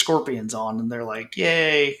up with his scorpions on and they're like,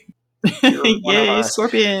 yay. You're one of Yay, us.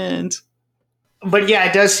 scorpions. But yeah,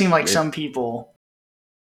 it does seem like Maybe. some people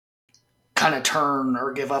kind of turn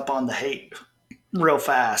or give up on the hate real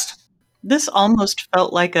fast. This almost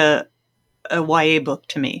felt like a YA book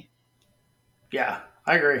to me. Yeah,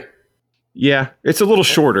 I agree. Yeah, it's a little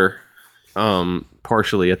shorter.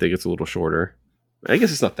 Partially, I think it's a little shorter. I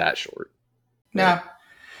guess it's not that short. No.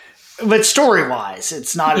 But story-wise,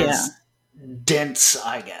 it's not Yeah. as dense,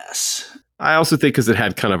 I guess. I also think because it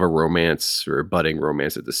had kind of a romance or a budding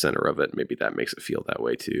romance at the center of it, maybe that makes it feel that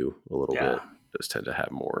way too, a little Yeah. bit. Those tend to have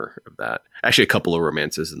more of that. Actually, a couple of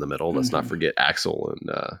romances in the middle. Let's not Mhm. forget Axel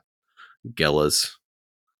and Gella's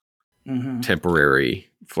Mm-hmm. temporary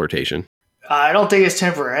flirtation. I don't think it's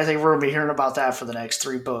temporary. I think we're going to be hearing about that for the next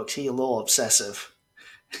 3 books. He's a little obsessive.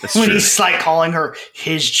 That's When true. he's like calling her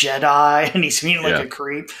his Jedi and he's being like Yeah. a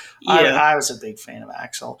creep. Yeah. I was a big fan of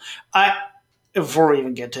Axel. Before we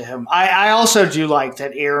even get to him, I also do like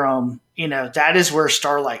that Aram, that is where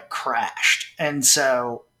Starlight crashed. And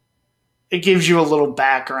so it gives you a little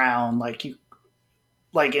background, like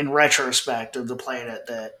in retrospect of the planet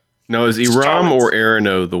that No, is Iram Starlight's- or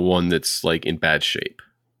Arano the one that's like in bad shape?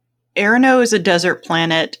 Arano is a desert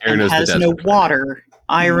planet and Arano's the has desert no planet. water.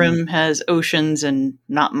 Irem has oceans and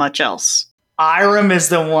not much else. Iram is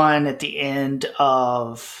the one at the end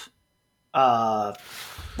of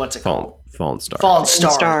what's it called? Fallen Star. Fallen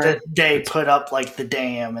Star. Star. That they put up like the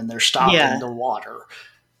dam and they're stopping Yeah. the water.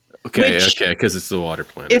 Okay, Which- because it's the water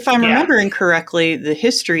planet. If I'm Yeah. remembering correctly, the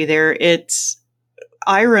history there, it's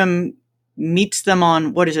Irem meets them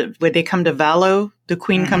on, what is it, where they come to Valo? The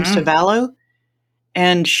queen comes to Valo,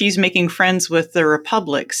 and she's making friends with the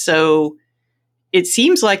Republic. So it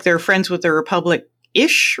seems like they're friends with the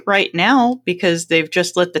Republic-ish right now because they've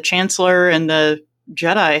just let the Chancellor and the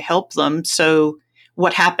Jedi help them. So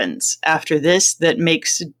what happens after this that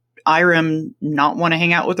makes Irem not want to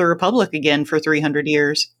hang out with the Republic again for 300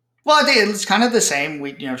 years? Well, I think it's kind of the same.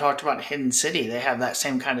 We talked about Hidden City. They have that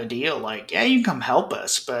same kind of deal. Like, yeah, you can come help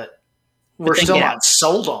us, but we're then, still yeah. not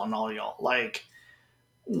sold on all y'all. Like,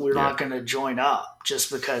 we're Yeah. not going to join up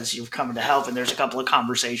just because you've come to help. And there's a couple of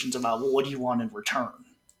conversations about, well, what do you want in return?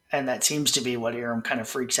 And that seems to be what Aram kind of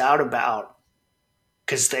freaks out about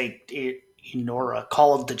because Nora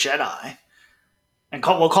called the Jedi and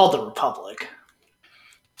called the Republic.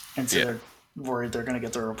 And so Yeah. they're worried they're going to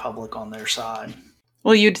get the Republic on their side.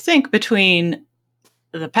 Well, you'd think between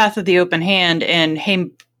the Path of the Open Hand and Hey,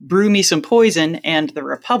 Brew Me Some Poison and the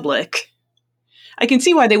Republic, I can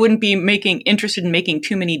see why they wouldn't be interested in making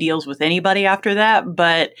too many deals with anybody after that.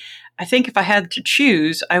 But I think if I had to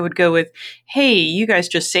choose, I would go with, hey, you guys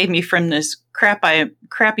just saved me from this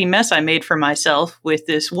crappy mess I made for myself with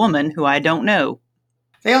this woman who I don't know.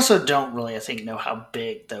 They also don't really, I think, know how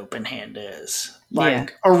big the Open Hand is, Yeah.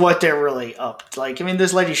 or what they're really up. Like, I mean,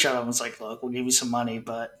 this lady showed up and was like, "Look, we'll give you some money,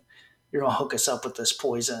 but you're gonna hook us up with this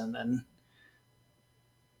poison." And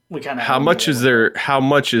we kind of How much is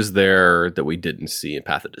there that we didn't see in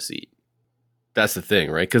Path of Deceit? That's the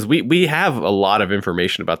thing, right? Because we have a lot of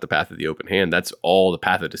information about the Path of the Open Hand. That's all the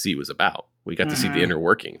Path of Deceit was about. We got to see the Mhm. inner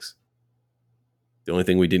workings. The only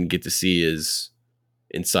thing we didn't get to see is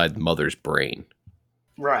inside Mother's brain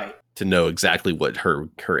right? to know exactly what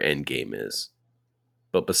her end game is.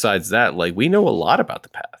 But besides that, like, we know a lot about the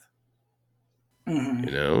Path, Mhm.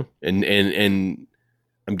 you know? And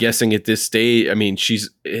I'm guessing at this stage, I mean,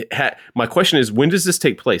 my question is, when does this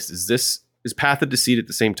take place? Is Path of Deceit at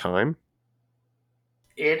the same time?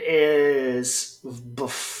 It is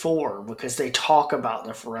before because they talk about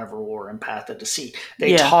the Forever War and Path of Deceit.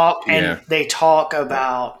 They Yeah. talk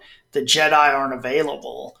about the Jedi aren't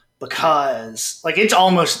available because, like, it's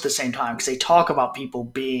almost at the same time because they talk about people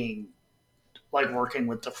being like working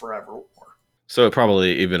with the Forever War. So it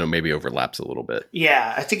probably even maybe overlaps a little bit.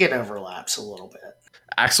 Yeah, I think it overlaps a little bit.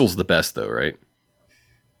 Axel's the best, though, right?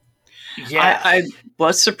 Yeah. I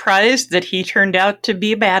was surprised that he turned out to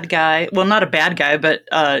be a bad guy. Well, not a bad guy, but,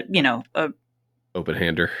 a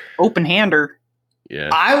Open-hander. open-hander. Yeah.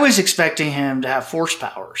 I was expecting him to have force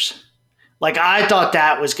powers. Like, I thought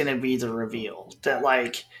that was going to be the reveal. That,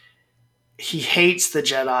 like, he hates the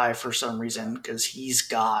Jedi for some reason because he's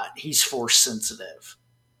force sensitive.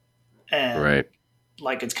 And, Right.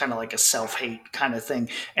 like, it's kind of like a self-hate kind of thing.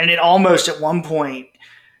 And it almost, at one point,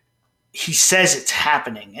 he says it's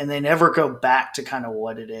happening, and they never go back to kind of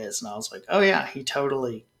what it is. And I was like, oh, yeah, he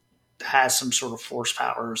totally has some sort of force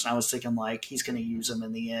powers. And I was thinking, like, he's going to use them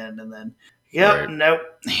in the end. And then, Right. nope,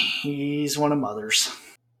 he's one of Mother's.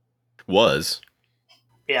 Was.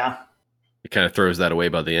 Yeah. It kind of throws that away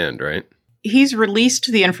by the end, right? He's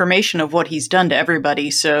released the information of what he's done to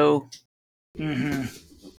everybody, so Mm-hmm.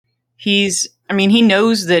 he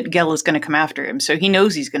knows that Gel is going to come after him, so he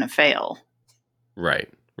knows he's going to fail. Right,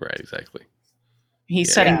 exactly. He's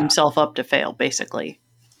Yeah. setting himself up to fail, basically.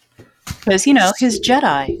 Because, his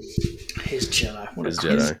Jedi. His Jedi. What His a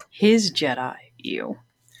creep. Jedi. His Jedi. You.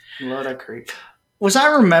 What a creep. Was I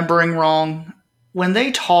remembering wrong? When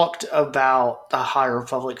they talked about the High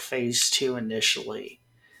Republic Phase 2 initially,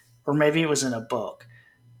 or maybe it was in a book,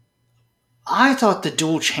 I thought the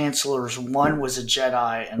dual chancellors, one was a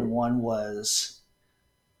Jedi and one was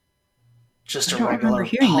just I a don't regular remember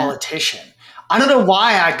hearing that. politician. I don't know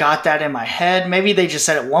why I got that in my head. Maybe they just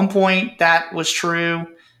said at one point that was true,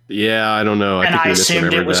 Yeah, I don't know. and I we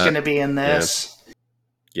assumed it was misremembered going that. to be in this.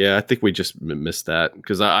 Yeah, I think we just missed that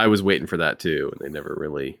because I was waiting for that too, and they never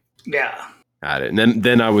really Yeah. had it. And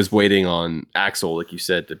then I was waiting on Axel, like you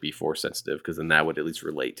said, to be force sensitive because then that would at least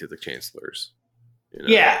relate to the chancellors.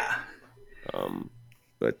 Yeah.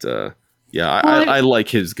 Yeah, I like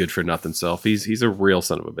his good for nothing self. He's a real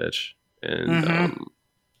son of a bitch, and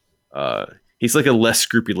he's like a less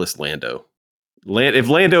scrupulous Lando.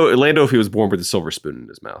 If he was born with a silver spoon in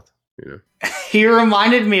his mouth, He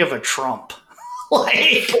reminded me of a Trump.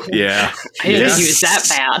 Like, Yeah, I didn't Yeah. think he was that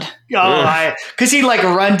bad. oh, because he like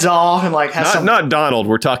runs off and like has not Donald.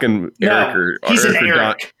 We're talking Eric or he's an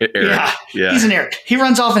Eric. Eric. Eric. Yeah. He's an Eric. He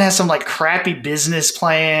runs off and has some like crappy business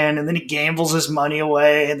plan, and then he gambles his money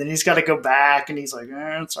away, and then he's got to go back, and he's like,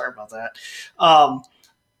 sorry about that.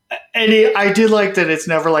 I did like that it's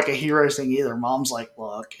never like a hero thing either. Mom's like,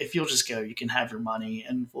 look, if you'll just go, you can have your money,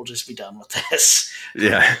 and we'll just be done with this.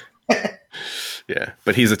 Yeah. Yeah,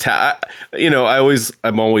 but he's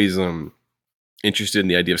I'm always interested in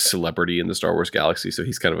the idea of celebrity in the Star Wars galaxy. So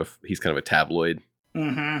he's kind of a tabloid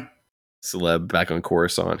Mm-hmm. celeb back on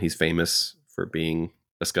Coruscant. He's famous for being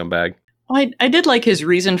a scumbag. Well, I did like his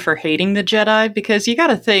reason for hating the Jedi, because you got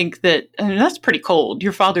to think that that's pretty cold.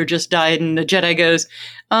 Your father just died, and the Jedi goes,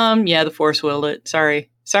 yeah, the Force willed it. Sorry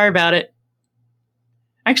about it.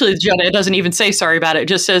 Actually, the Jedi doesn't even say sorry about it. It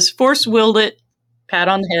just says Force willed it. Pat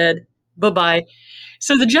on the head. Bye-bye.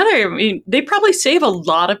 So the Jedi, they probably save a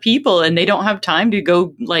lot of people, and they don't have time to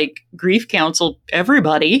go like grief counsel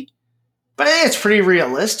everybody. But it's pretty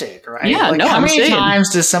realistic, right? Yeah, like, no, how I'm many saying.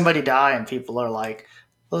 times does somebody die and people are like,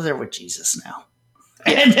 "Well, they're with Jesus now,"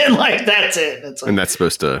 and then like that's it. It's like, And that's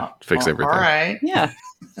supposed to fix everything. All right, Yeah.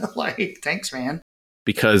 like thanks, man.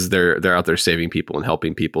 Because they're out there saving people and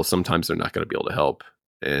helping people. Sometimes they're not going to be able to help,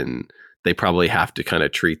 and they probably have to kind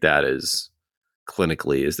of treat that as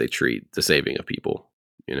clinically as they treat the saving of people,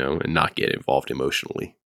 and not get involved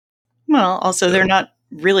emotionally. Well, also, they're not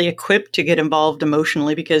really equipped to get involved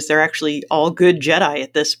emotionally because they're actually all good Jedi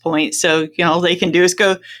at this point. So, all they can do is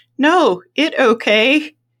go, no,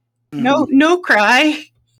 okay. No cry.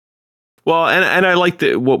 Well, and I like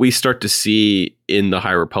that what we start to see in the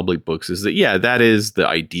High Republic books is that, yeah, that is the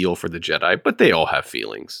ideal for the Jedi, but they all have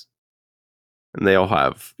feelings. And they all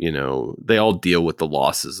have, they all deal with the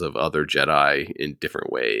losses of other Jedi in different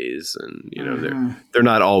ways. And, they're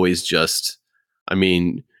not always just,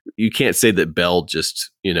 you can't say that Bell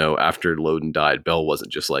just, after Loden died, Bell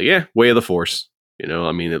wasn't just like, yeah, way of the Force.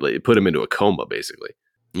 It put him into a coma, basically.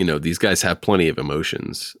 These guys have plenty of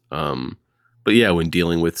emotions. But yeah, when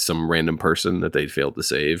dealing with some random person that they failed to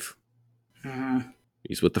save,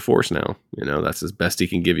 he's with the Force now. That's as best he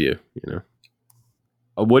can give you,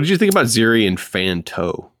 What did you think about Ziri and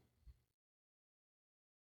Fanto?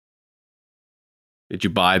 Did you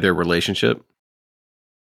buy their relationship?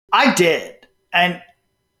 I did, and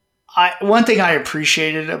one thing I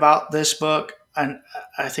appreciated about this book, and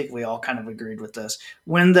I think we all kind of agreed with this,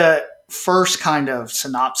 when the first kind of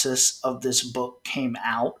synopsis of this book came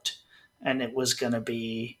out, and it was going to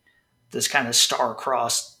be this kind of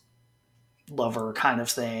star-crossed lover kind of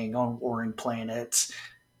thing on warring planets.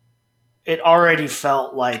 It already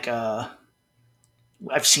felt like I've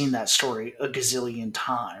seen that story a gazillion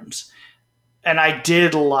times. And I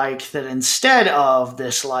did like that instead of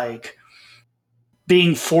this like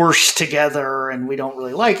being forced together and we don't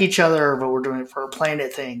really like each other, but we're doing it for a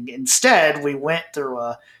planet thing. Instead, we went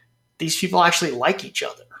through these people actually like each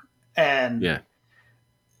other. And yeah.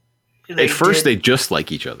 At first, they just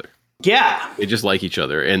like each other. Yeah. They just like each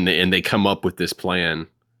other. And they come up with this plan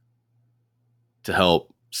to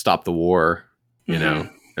help stop the war, you know?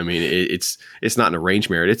 I mean, it's not an arranged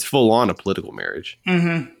marriage. It's full on a political marriage.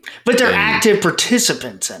 Mm-hmm. But they're active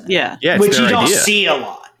participants in it. Yeah. Which you don't see a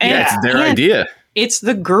lot. It's their idea. It's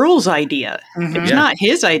the girl's idea. It's not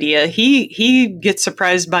his idea. He gets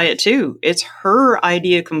surprised by it too. It's her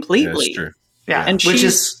idea completely. That's true. Yeah.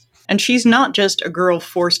 And she's not just a girl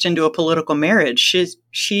forced into a political marriage.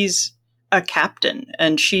 She's a captain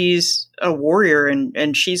and she's a warrior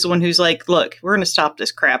and she's the one who's like, look, we're going to stop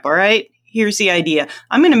this crap. All right. Here's the idea.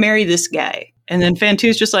 I'm going to marry this guy. And then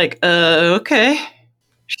Fantu's just like, okay,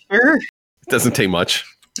 sure. It doesn't take much.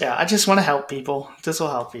 Yeah, I just want to help people. This will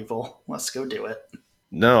help people. Let's go do it.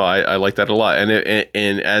 No, I like that a lot.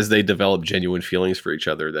 And as they develop genuine feelings for each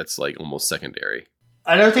other, that's like almost secondary.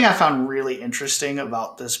 Another thing I found really interesting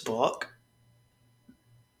about this book,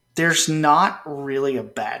 there's not really a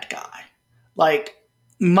bad guy. Like,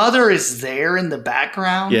 Mother is there in the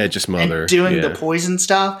background. Yeah, just Mother. And doing the poison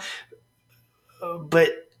stuff. But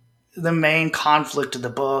the main conflict of the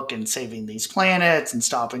book and saving these planets and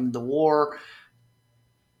stopping the war,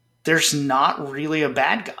 there's not really a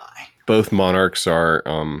bad guy. Both monarchs are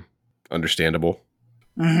understandable,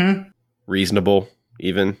 reasonable,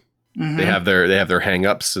 even. They have their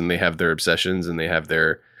hang-ups and they have their obsessions and they have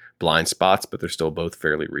their blind spots, but they're still both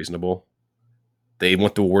fairly reasonable. They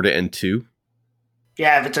want the war to end too.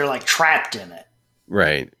 Yeah, but they're like trapped in it.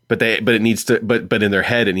 Right. But in their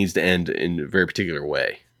head it needs to end in a very particular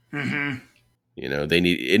way. You know,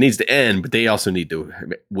 it needs to end, but they also need to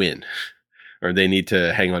win. Or they need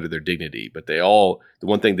to hang on to their dignity. But the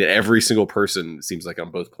one thing that every single person seems like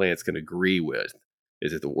on both planets can agree with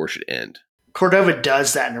is that the war should end. Cordova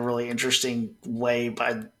does that in a really interesting way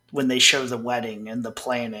by when they show the wedding and the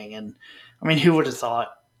planning. And I mean, who would have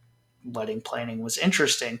thought wedding planning was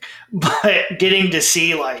interesting? But getting to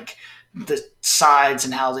see like the sides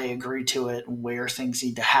and how they agree to it and where things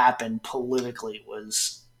need to happen politically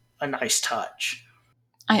was a nice touch.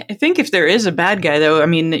 I think if there is a bad guy, though, I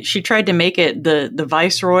mean, she tried to make it the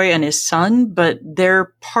Viceroy and his son, but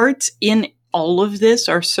their parts in all of this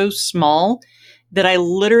are so small that I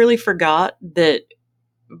literally forgot that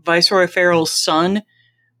Viceroy Farrell's son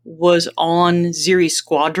was on Ziri's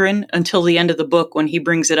squadron until the end of the book when he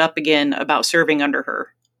brings it up again about serving under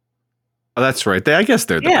her. Oh, that's right. I guess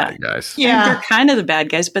they're the bad guys. Yeah, they're kind of the bad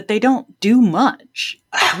guys, but they don't do much.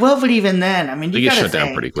 Well, but even then, I mean, they get shut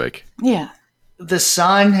down pretty quick. Yeah. The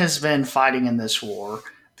son has been fighting in this war.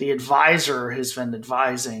 The advisor has been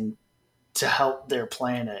advising to help their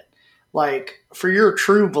planet. Like, for your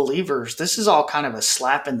true believers, this is all kind of a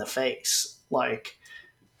slap in the face. Like,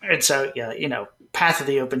 and so, yeah, you know, path of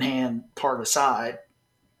the open hand part aside,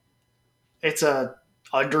 it's a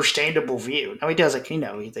understandable view. Now, he does, like, you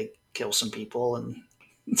know, they kill some people and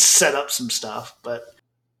set up some stuff, but...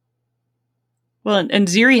 Well, and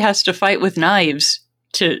Ziri has to fight with knives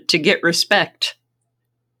to get respect,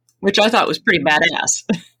 which I thought was pretty badass.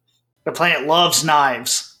 The planet loves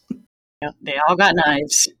knives. Yeah, they all got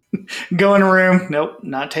knives. Go in a room. Nope,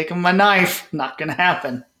 not taking my knife. Not going to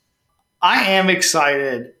happen. I am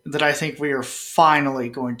excited that I think we are finally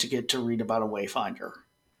going to get to read about a Wayfinder.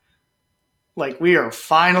 Like, we are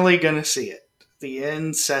finally going to see it. The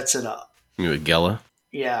end sets it up. You with Gela?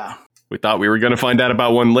 Yeah. We thought we were going to find out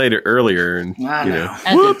about one earlier. And, I know.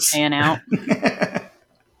 That didn't pan out.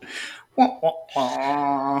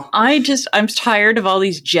 I'm tired of all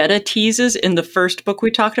these Jeddah teases in the first book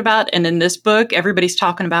we talked about. And in this book, everybody's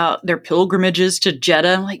talking about their pilgrimages to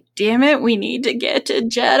Jeddah. I'm like, damn it, we need to get to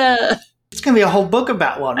Jeddah. It's going to be a whole book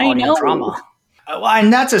about audio drama.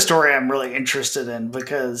 And that's a story I'm really interested in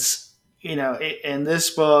because, you know, in this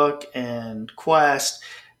book and Quest,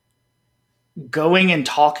 going and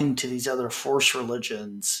talking to these other Force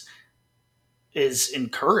religions is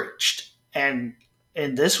encouraged. And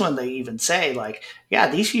in this one, they even say, like, yeah,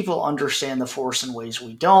 these people understand the Force in ways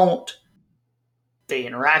we don't. They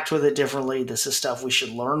interact with it differently. This is stuff we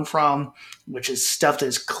should learn from, which is stuff that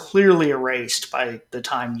is clearly erased by the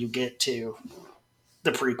time you get to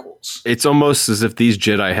the prequels. It's almost as if these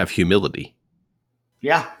Jedi have humility.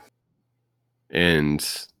 Yeah. And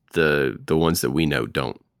the ones that we know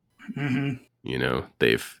don't. Mm-hmm. You know,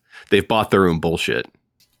 they've bought their own bullshit.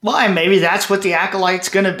 Well, and maybe that's what the Acolyte's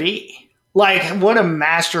going to be. Like, what a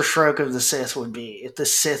masterstroke of the Sith would be if the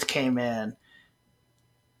Sith came in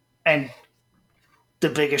and the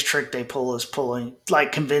biggest trick they pull is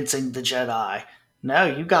convincing the Jedi, no,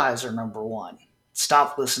 you guys are number one.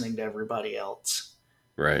 Stop listening to everybody else.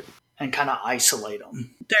 Right. And kind of isolate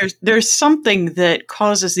them. There's something that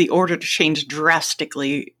causes the Order to change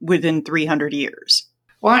drastically within 300 years.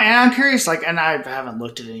 Well, and I'm curious, and I haven't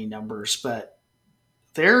looked at any numbers, but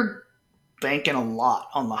they're banking a lot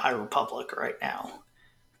on the High Republic right now.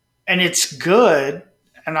 And it's good,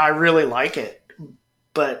 and I really like it.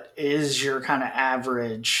 But is your kind of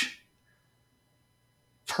average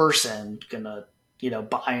person going to,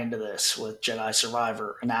 buy into this with Jedi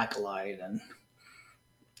Survivor and Acolyte and,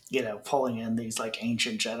 pulling in these,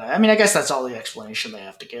 ancient Jedi? I mean, I guess that's all the explanation they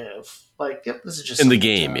have to give. Yep, this is just... In the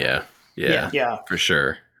game, yeah. Yeah. For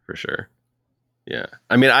sure. Yeah.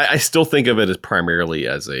 I mean, I still think of it as primarily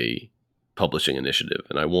as a publishing initiative,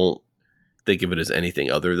 and I won't think of it as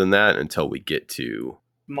anything other than that until we get to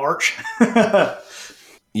March.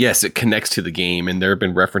 Yes, it connects to the game, and there have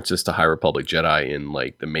been references to High Republic Jedi in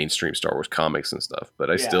the mainstream Star Wars comics and stuff. But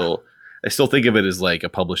I still think of it as a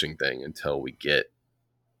publishing thing until we get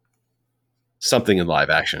something in live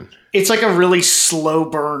action. It's like a really slow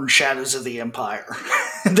burn Shadows of the Empire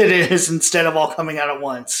that it is, instead of all coming out at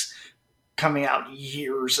once, coming out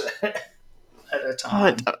years at a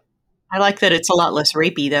time. I like that it's a lot less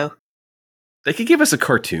rapey, though. They could give us a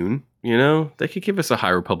cartoon, They could give us a High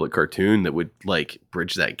Republic cartoon that would,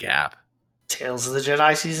 bridge that gap. Tales of the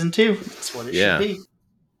Jedi Season 2. That's what it should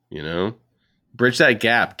be. Bridge that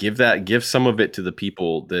gap. Give some of it to the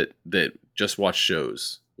people that just watch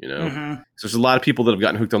shows, So there's a lot of people that have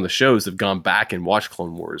gotten hooked on the shows that have gone back and watched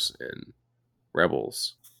Clone Wars and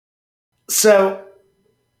Rebels. So,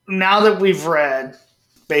 now that we've read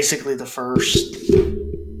basically the first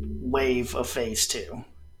wave of Phase 2,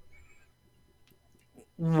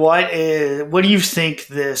 what do you think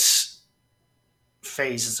this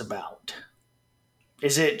phase is about?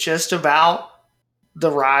 Is it just about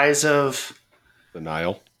the rise of the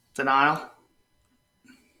Nile? The Nile?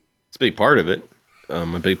 It's a big part of it. A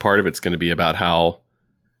big part of it's going to be about how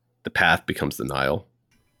the path becomes the Nile.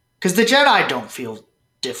 Because the Jedi don't feel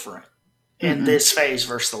different in this phase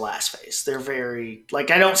versus the last phase. They're very... I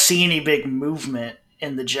don't see any big movement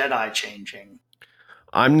in the Jedi changing.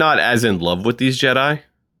 I'm not as in love with these Jedi.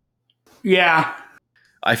 Yeah.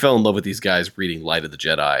 I fell in love with these guys reading Light of the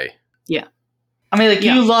Jedi. Yeah. I mean,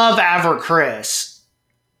 you love Avar Kriss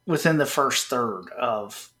within the first third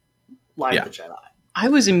of Light of the Jedi. I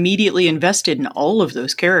was immediately invested in all of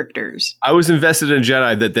those characters. I was invested in a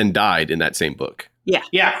Jedi that then died in that same book. Yeah.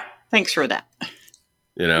 Yeah. Thanks for that.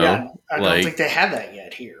 Yeah, I don't think they have that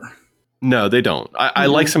yet here. No, they don't. I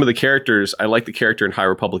like some of the characters. I like the character in High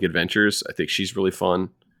Republic Adventures. I think she's really fun.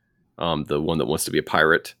 The one that wants to be a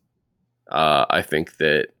pirate. I think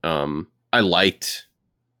that I liked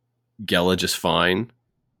Gela just fine.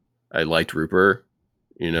 I liked Rupert.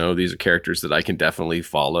 These are characters that I can definitely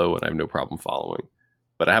follow and I have no problem following.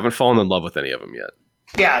 But I haven't fallen in love with any of them yet.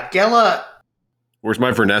 Yeah, Gela... Where's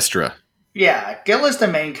my Vernestra? Yeah, Gela's the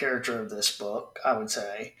main character of this book, I would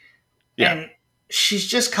say. Yeah. And she's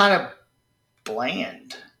just kind of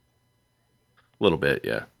bland. A little bit,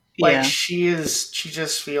 yeah. She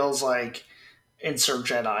just feels like insert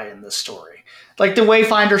Jedi in this story. The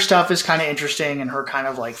Wayfinder stuff is kind of interesting, and her kind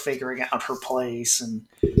of figuring out her place and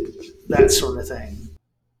that sort of thing.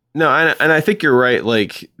 No, and I think you're right.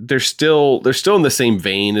 They're still in the same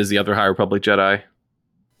vein as the other High Republic Jedi.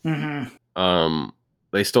 Mm-hmm.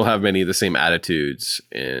 They still have many of the same attitudes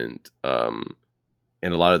and a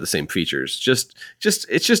lot of the same features.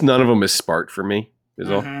 It's just none of them is sparked for me.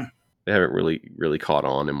 Is all. They haven't really caught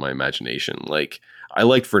on in my imagination. I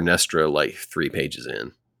liked Vernestra 3 pages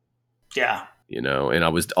in. Yeah. And I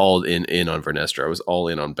was all in on Vernestra. I was all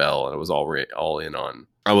in on Bell, and I was all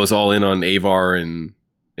in on Avar and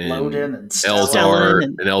Loden and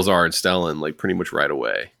Elzar and Stellan, pretty much right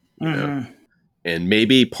away. You know? And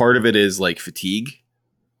maybe part of it is fatigue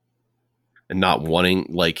and not wanting,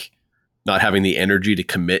 not having the energy to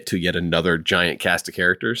commit to yet another giant cast of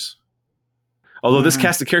characters. Although this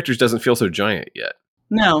cast of characters doesn't feel so giant yet.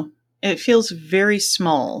 No, it feels very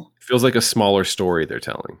small. It feels like a smaller story they're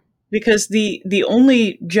telling. Because the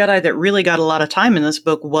only Jedi that really got a lot of time in this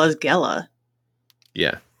book was Gela.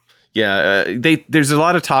 Yeah. Yeah, there's a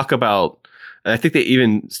lot of talk about, I think they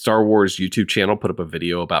even, Star Wars YouTube channel put up a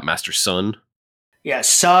video about Master Sun. Yeah,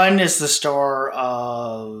 Sun is the star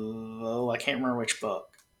of, I can't remember which book.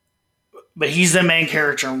 But he's the main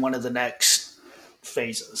character in one of the next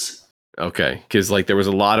phases. Okay, because like there was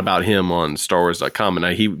a lot about him on StarWars.com,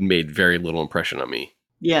 and he made very little impression on me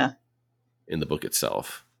Yeah. in the book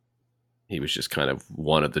itself. He was just kind of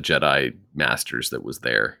one of the Jedi masters that was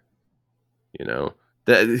there, you know.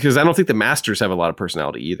 Because I don't think the masters have a lot of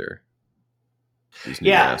personality either. These new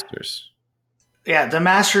masters. Yeah, the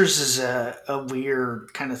masters is a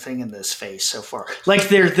weird kind of thing in this phase so far. Like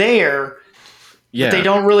they're there, but they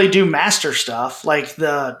don't really do master stuff. Like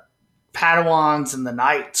the Padawans and the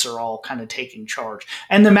Knights are all kind of taking charge.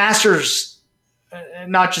 And the Masters,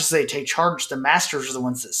 not just they take charge, the Masters are the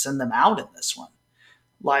ones that send them out in this one.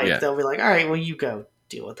 Like, they'll be like, all right, well, you go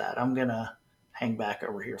deal with that. I'm going to hang back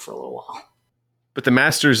over here for a little while. But the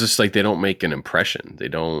Masters, just like, they don't make an impression. They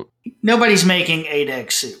don't. Nobody's making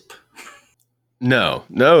 8-egg soup. No,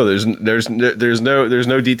 there's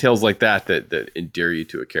no details like that endear you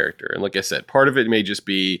to a character. And like I said, part of it may just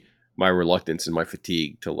be my reluctance and my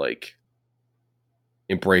fatigue to like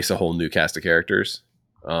embrace a whole new cast of characters.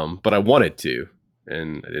 But I wanted to,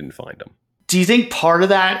 and I didn't find them. Do you think part of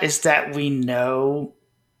that is that we know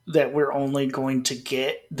that we're only going to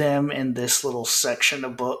get them in this little section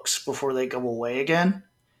of books before they go away again?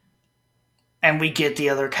 And we get the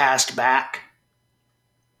other cast back?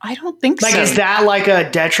 I don't think so. Is that like a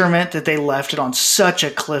detriment that they left it on such a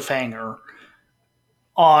cliffhanger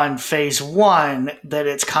on phase 1 that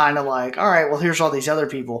it's kind of like, all right, well, here's all these other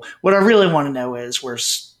people. What I really want to know is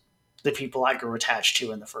where's the people I grew attached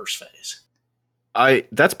to in the first phase?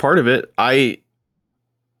 That's part of it. I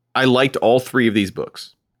liked all 3 of these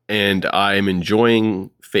books, and I'm enjoying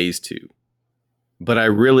phase 2.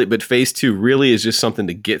 But phase 2 really is just something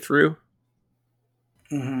to get through.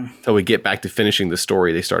 Mm-hmm. Until we get back to finishing the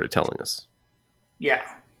story they started telling us. Yeah,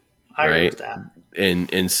 I agree with that.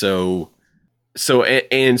 And so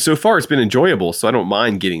far it's been enjoyable, so I don't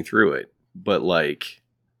mind getting through it. But like,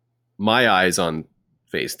 my eyes on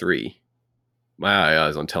phase 3, my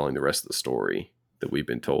eyes on telling the rest of the story that we've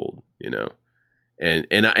been told, you know. And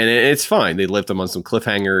it's fine. They left them on some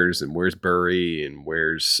cliffhangers, and where's Burry, and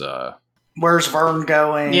where's Vern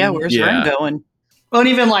going? Yeah, where's Vern going? Well, and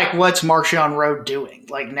even like, what's Marchion Road doing?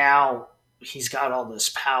 Like, now he's got all this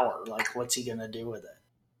power. Like, what's he going to do with it?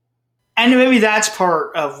 And maybe that's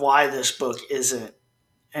part of why this book isn't,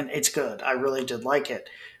 and it's good. I really did like it.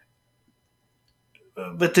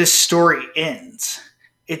 But this story ends.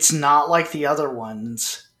 It's not like the other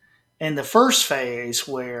ones in the first phase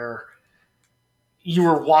where you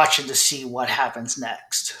were watching to see what happens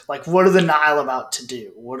next. Like, what are the Nile about to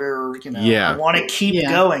do? What are, I want to keep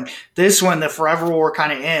going. This one, the Forever War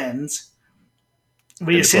kind of ends.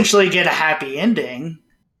 We essentially get a happy ending.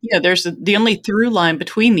 Yeah, there's the only through line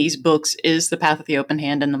between these books is the Path of the Open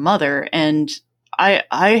Hand and the Mother. And I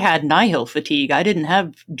had Nihil fatigue. I didn't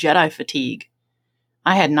have Jedi fatigue.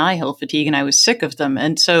 I had Nihil fatigue, and I was sick of them.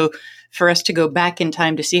 And so for us to go back in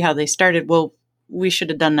time to see how they started, well, we should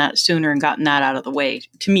have done that sooner and gotten that out of the way,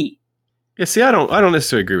 to me. Yeah, see, I don't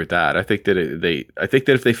necessarily agree with that. I think that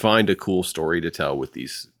if they find a cool story to tell with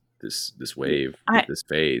this wave, this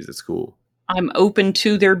phase, it's cool. I'm open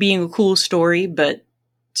to there being a cool story, but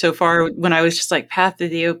so far, when I was just like, Path of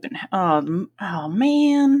the Open, oh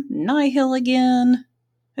man, Nihil again.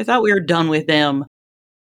 I thought we were done with them.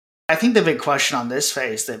 I think the big question on this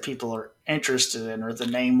phase that people are interested in are the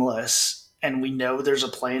Nameless. And we know there's a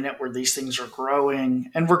planet where these things are growing,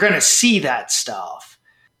 and we're going to see that stuff.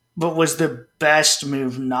 But was the best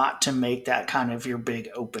move not to make that kind of your big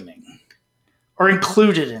opening? Or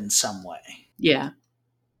include it in some way? Yeah.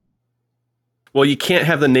 Well, you can't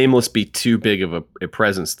have the Nameless be too big of a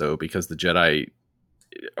presence, though, because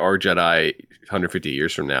our Jedi 150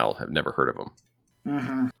 years from now have never heard of them.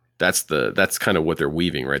 Mm-hmm. That's kind of what they're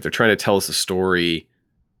weaving, right? They're trying to tell us a story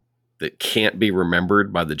that can't be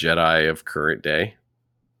remembered by the Jedi of current day,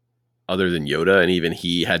 other than Yoda, and even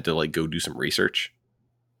he had to like go do some research.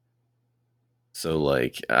 So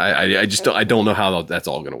like, I don't know how that's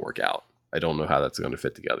all going to work out. I don't know how that's going to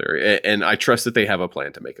fit together, and I trust that they have a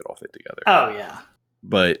plan to make it all fit together. Oh yeah,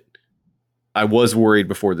 but I was worried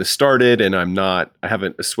before this started, and I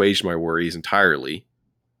haven't assuaged my worries entirely,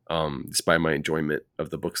 despite my enjoyment of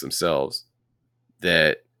the books themselves,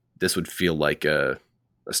 that this would feel like a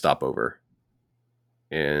stopover,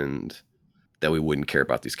 and that we wouldn't care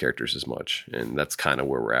about these characters as much. And that's kind of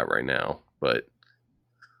where we're at right now. But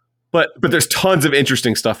there's tons of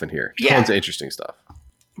interesting stuff in here. Tons of interesting stuff.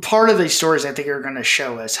 Part of these stories, I think, are going to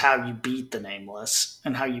show us how you beat the Nameless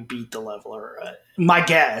and how you beat the Leveler. My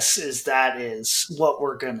guess is that is what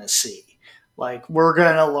we're going to see. Like, we're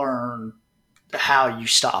going to learn how you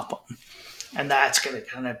stop them. And that's going to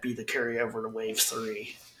kind of be the carryover to Wave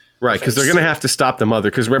 3. Right, because they're going to have to stop the mother.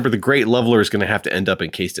 Because remember, the Great Leveler is going to have to end up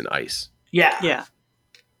encased in ice. Yeah. Yeah.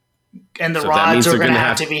 And the So that means rods are they're going to gonna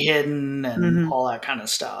have have- to be hidden and all that kind of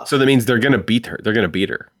stuff. So that means they're going to beat her. They're going to beat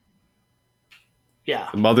her. Yeah.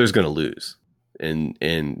 The mother's going to lose,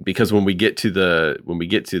 and because when we get to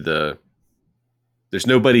the, there's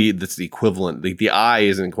nobody that's the equivalent. The eye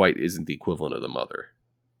isn't the equivalent of the mother.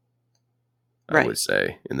 I Right. would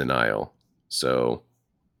say in the Nile. So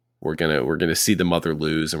we're gonna see the mother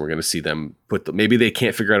lose, and we're gonna see them maybe they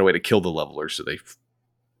can't figure out a way to kill the leveler, so they,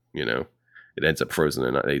 it ends up frozen,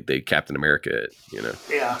 and they Captain America it,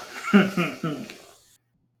 Yeah.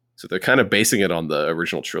 So they're kind of basing it on the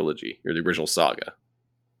original trilogy or the original saga.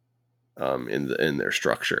 In their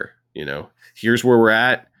structure, here's where we're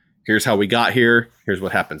at. Here's how we got here. Here's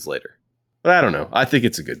what happens later. But I don't know. I think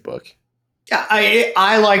it's a good book. Yeah,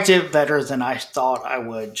 I liked it better than I thought I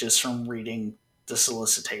would just from reading the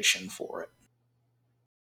solicitation for it.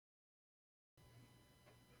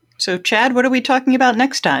 So, Chad, what are we talking about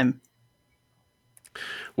next time?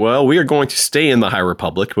 Well, we are going to stay in the High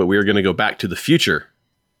Republic, but we are going to go back to the future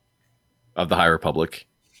of the High Republic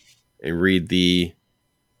and read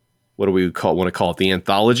what do we want to call it? The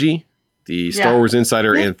anthology, the Star Wars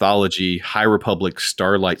Insider Anthology, High Republic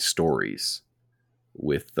Starlight Stories,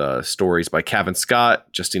 with stories by Cavan Scott,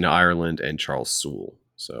 Justina Ireland, and Charles Soule.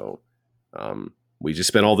 So we just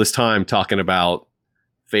spent all this time talking about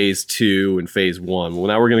Phase 2 and Phase 1. Well,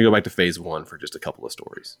 now we're going to go back to Phase 1 for just a couple of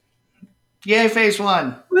stories. Yay, Phase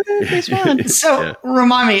 1. Woo, Phase 1. So,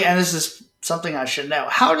 remind me, and this is something I should know,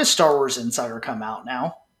 how does Star Wars Insider come out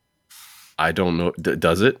now? I don't know.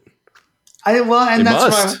 Does it? It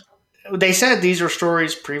must. Why they said these are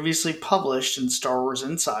stories previously published in Star Wars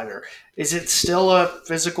Insider. Is it still a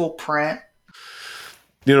physical print?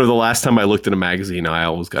 The last time I looked at a magazine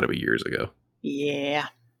aisle was got to be years ago. Yeah.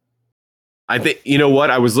 I think, you know what?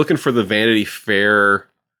 I was looking for the Vanity Fair,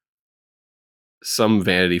 some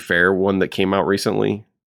Vanity Fair one that came out recently.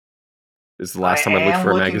 This is the last time I looked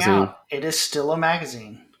for a magazine. Out. It is still a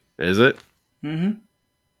magazine. Is it? Mm-hmm.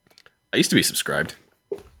 I used to be subscribed.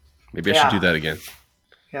 Maybe I should do that again.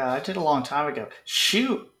 Yeah, I did a long time ago.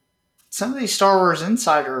 Shoot. Some of these Star Wars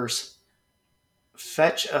Insiders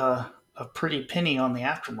fetch a pretty penny on the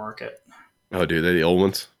aftermarket. Oh, do they? The old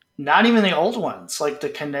ones? Not even the old ones. Like the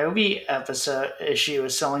Kenobi issue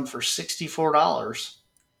is selling for $64.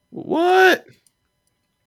 What?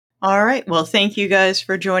 All right. Well, thank you guys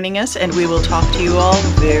for joining us, and we will talk to you all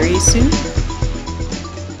very soon.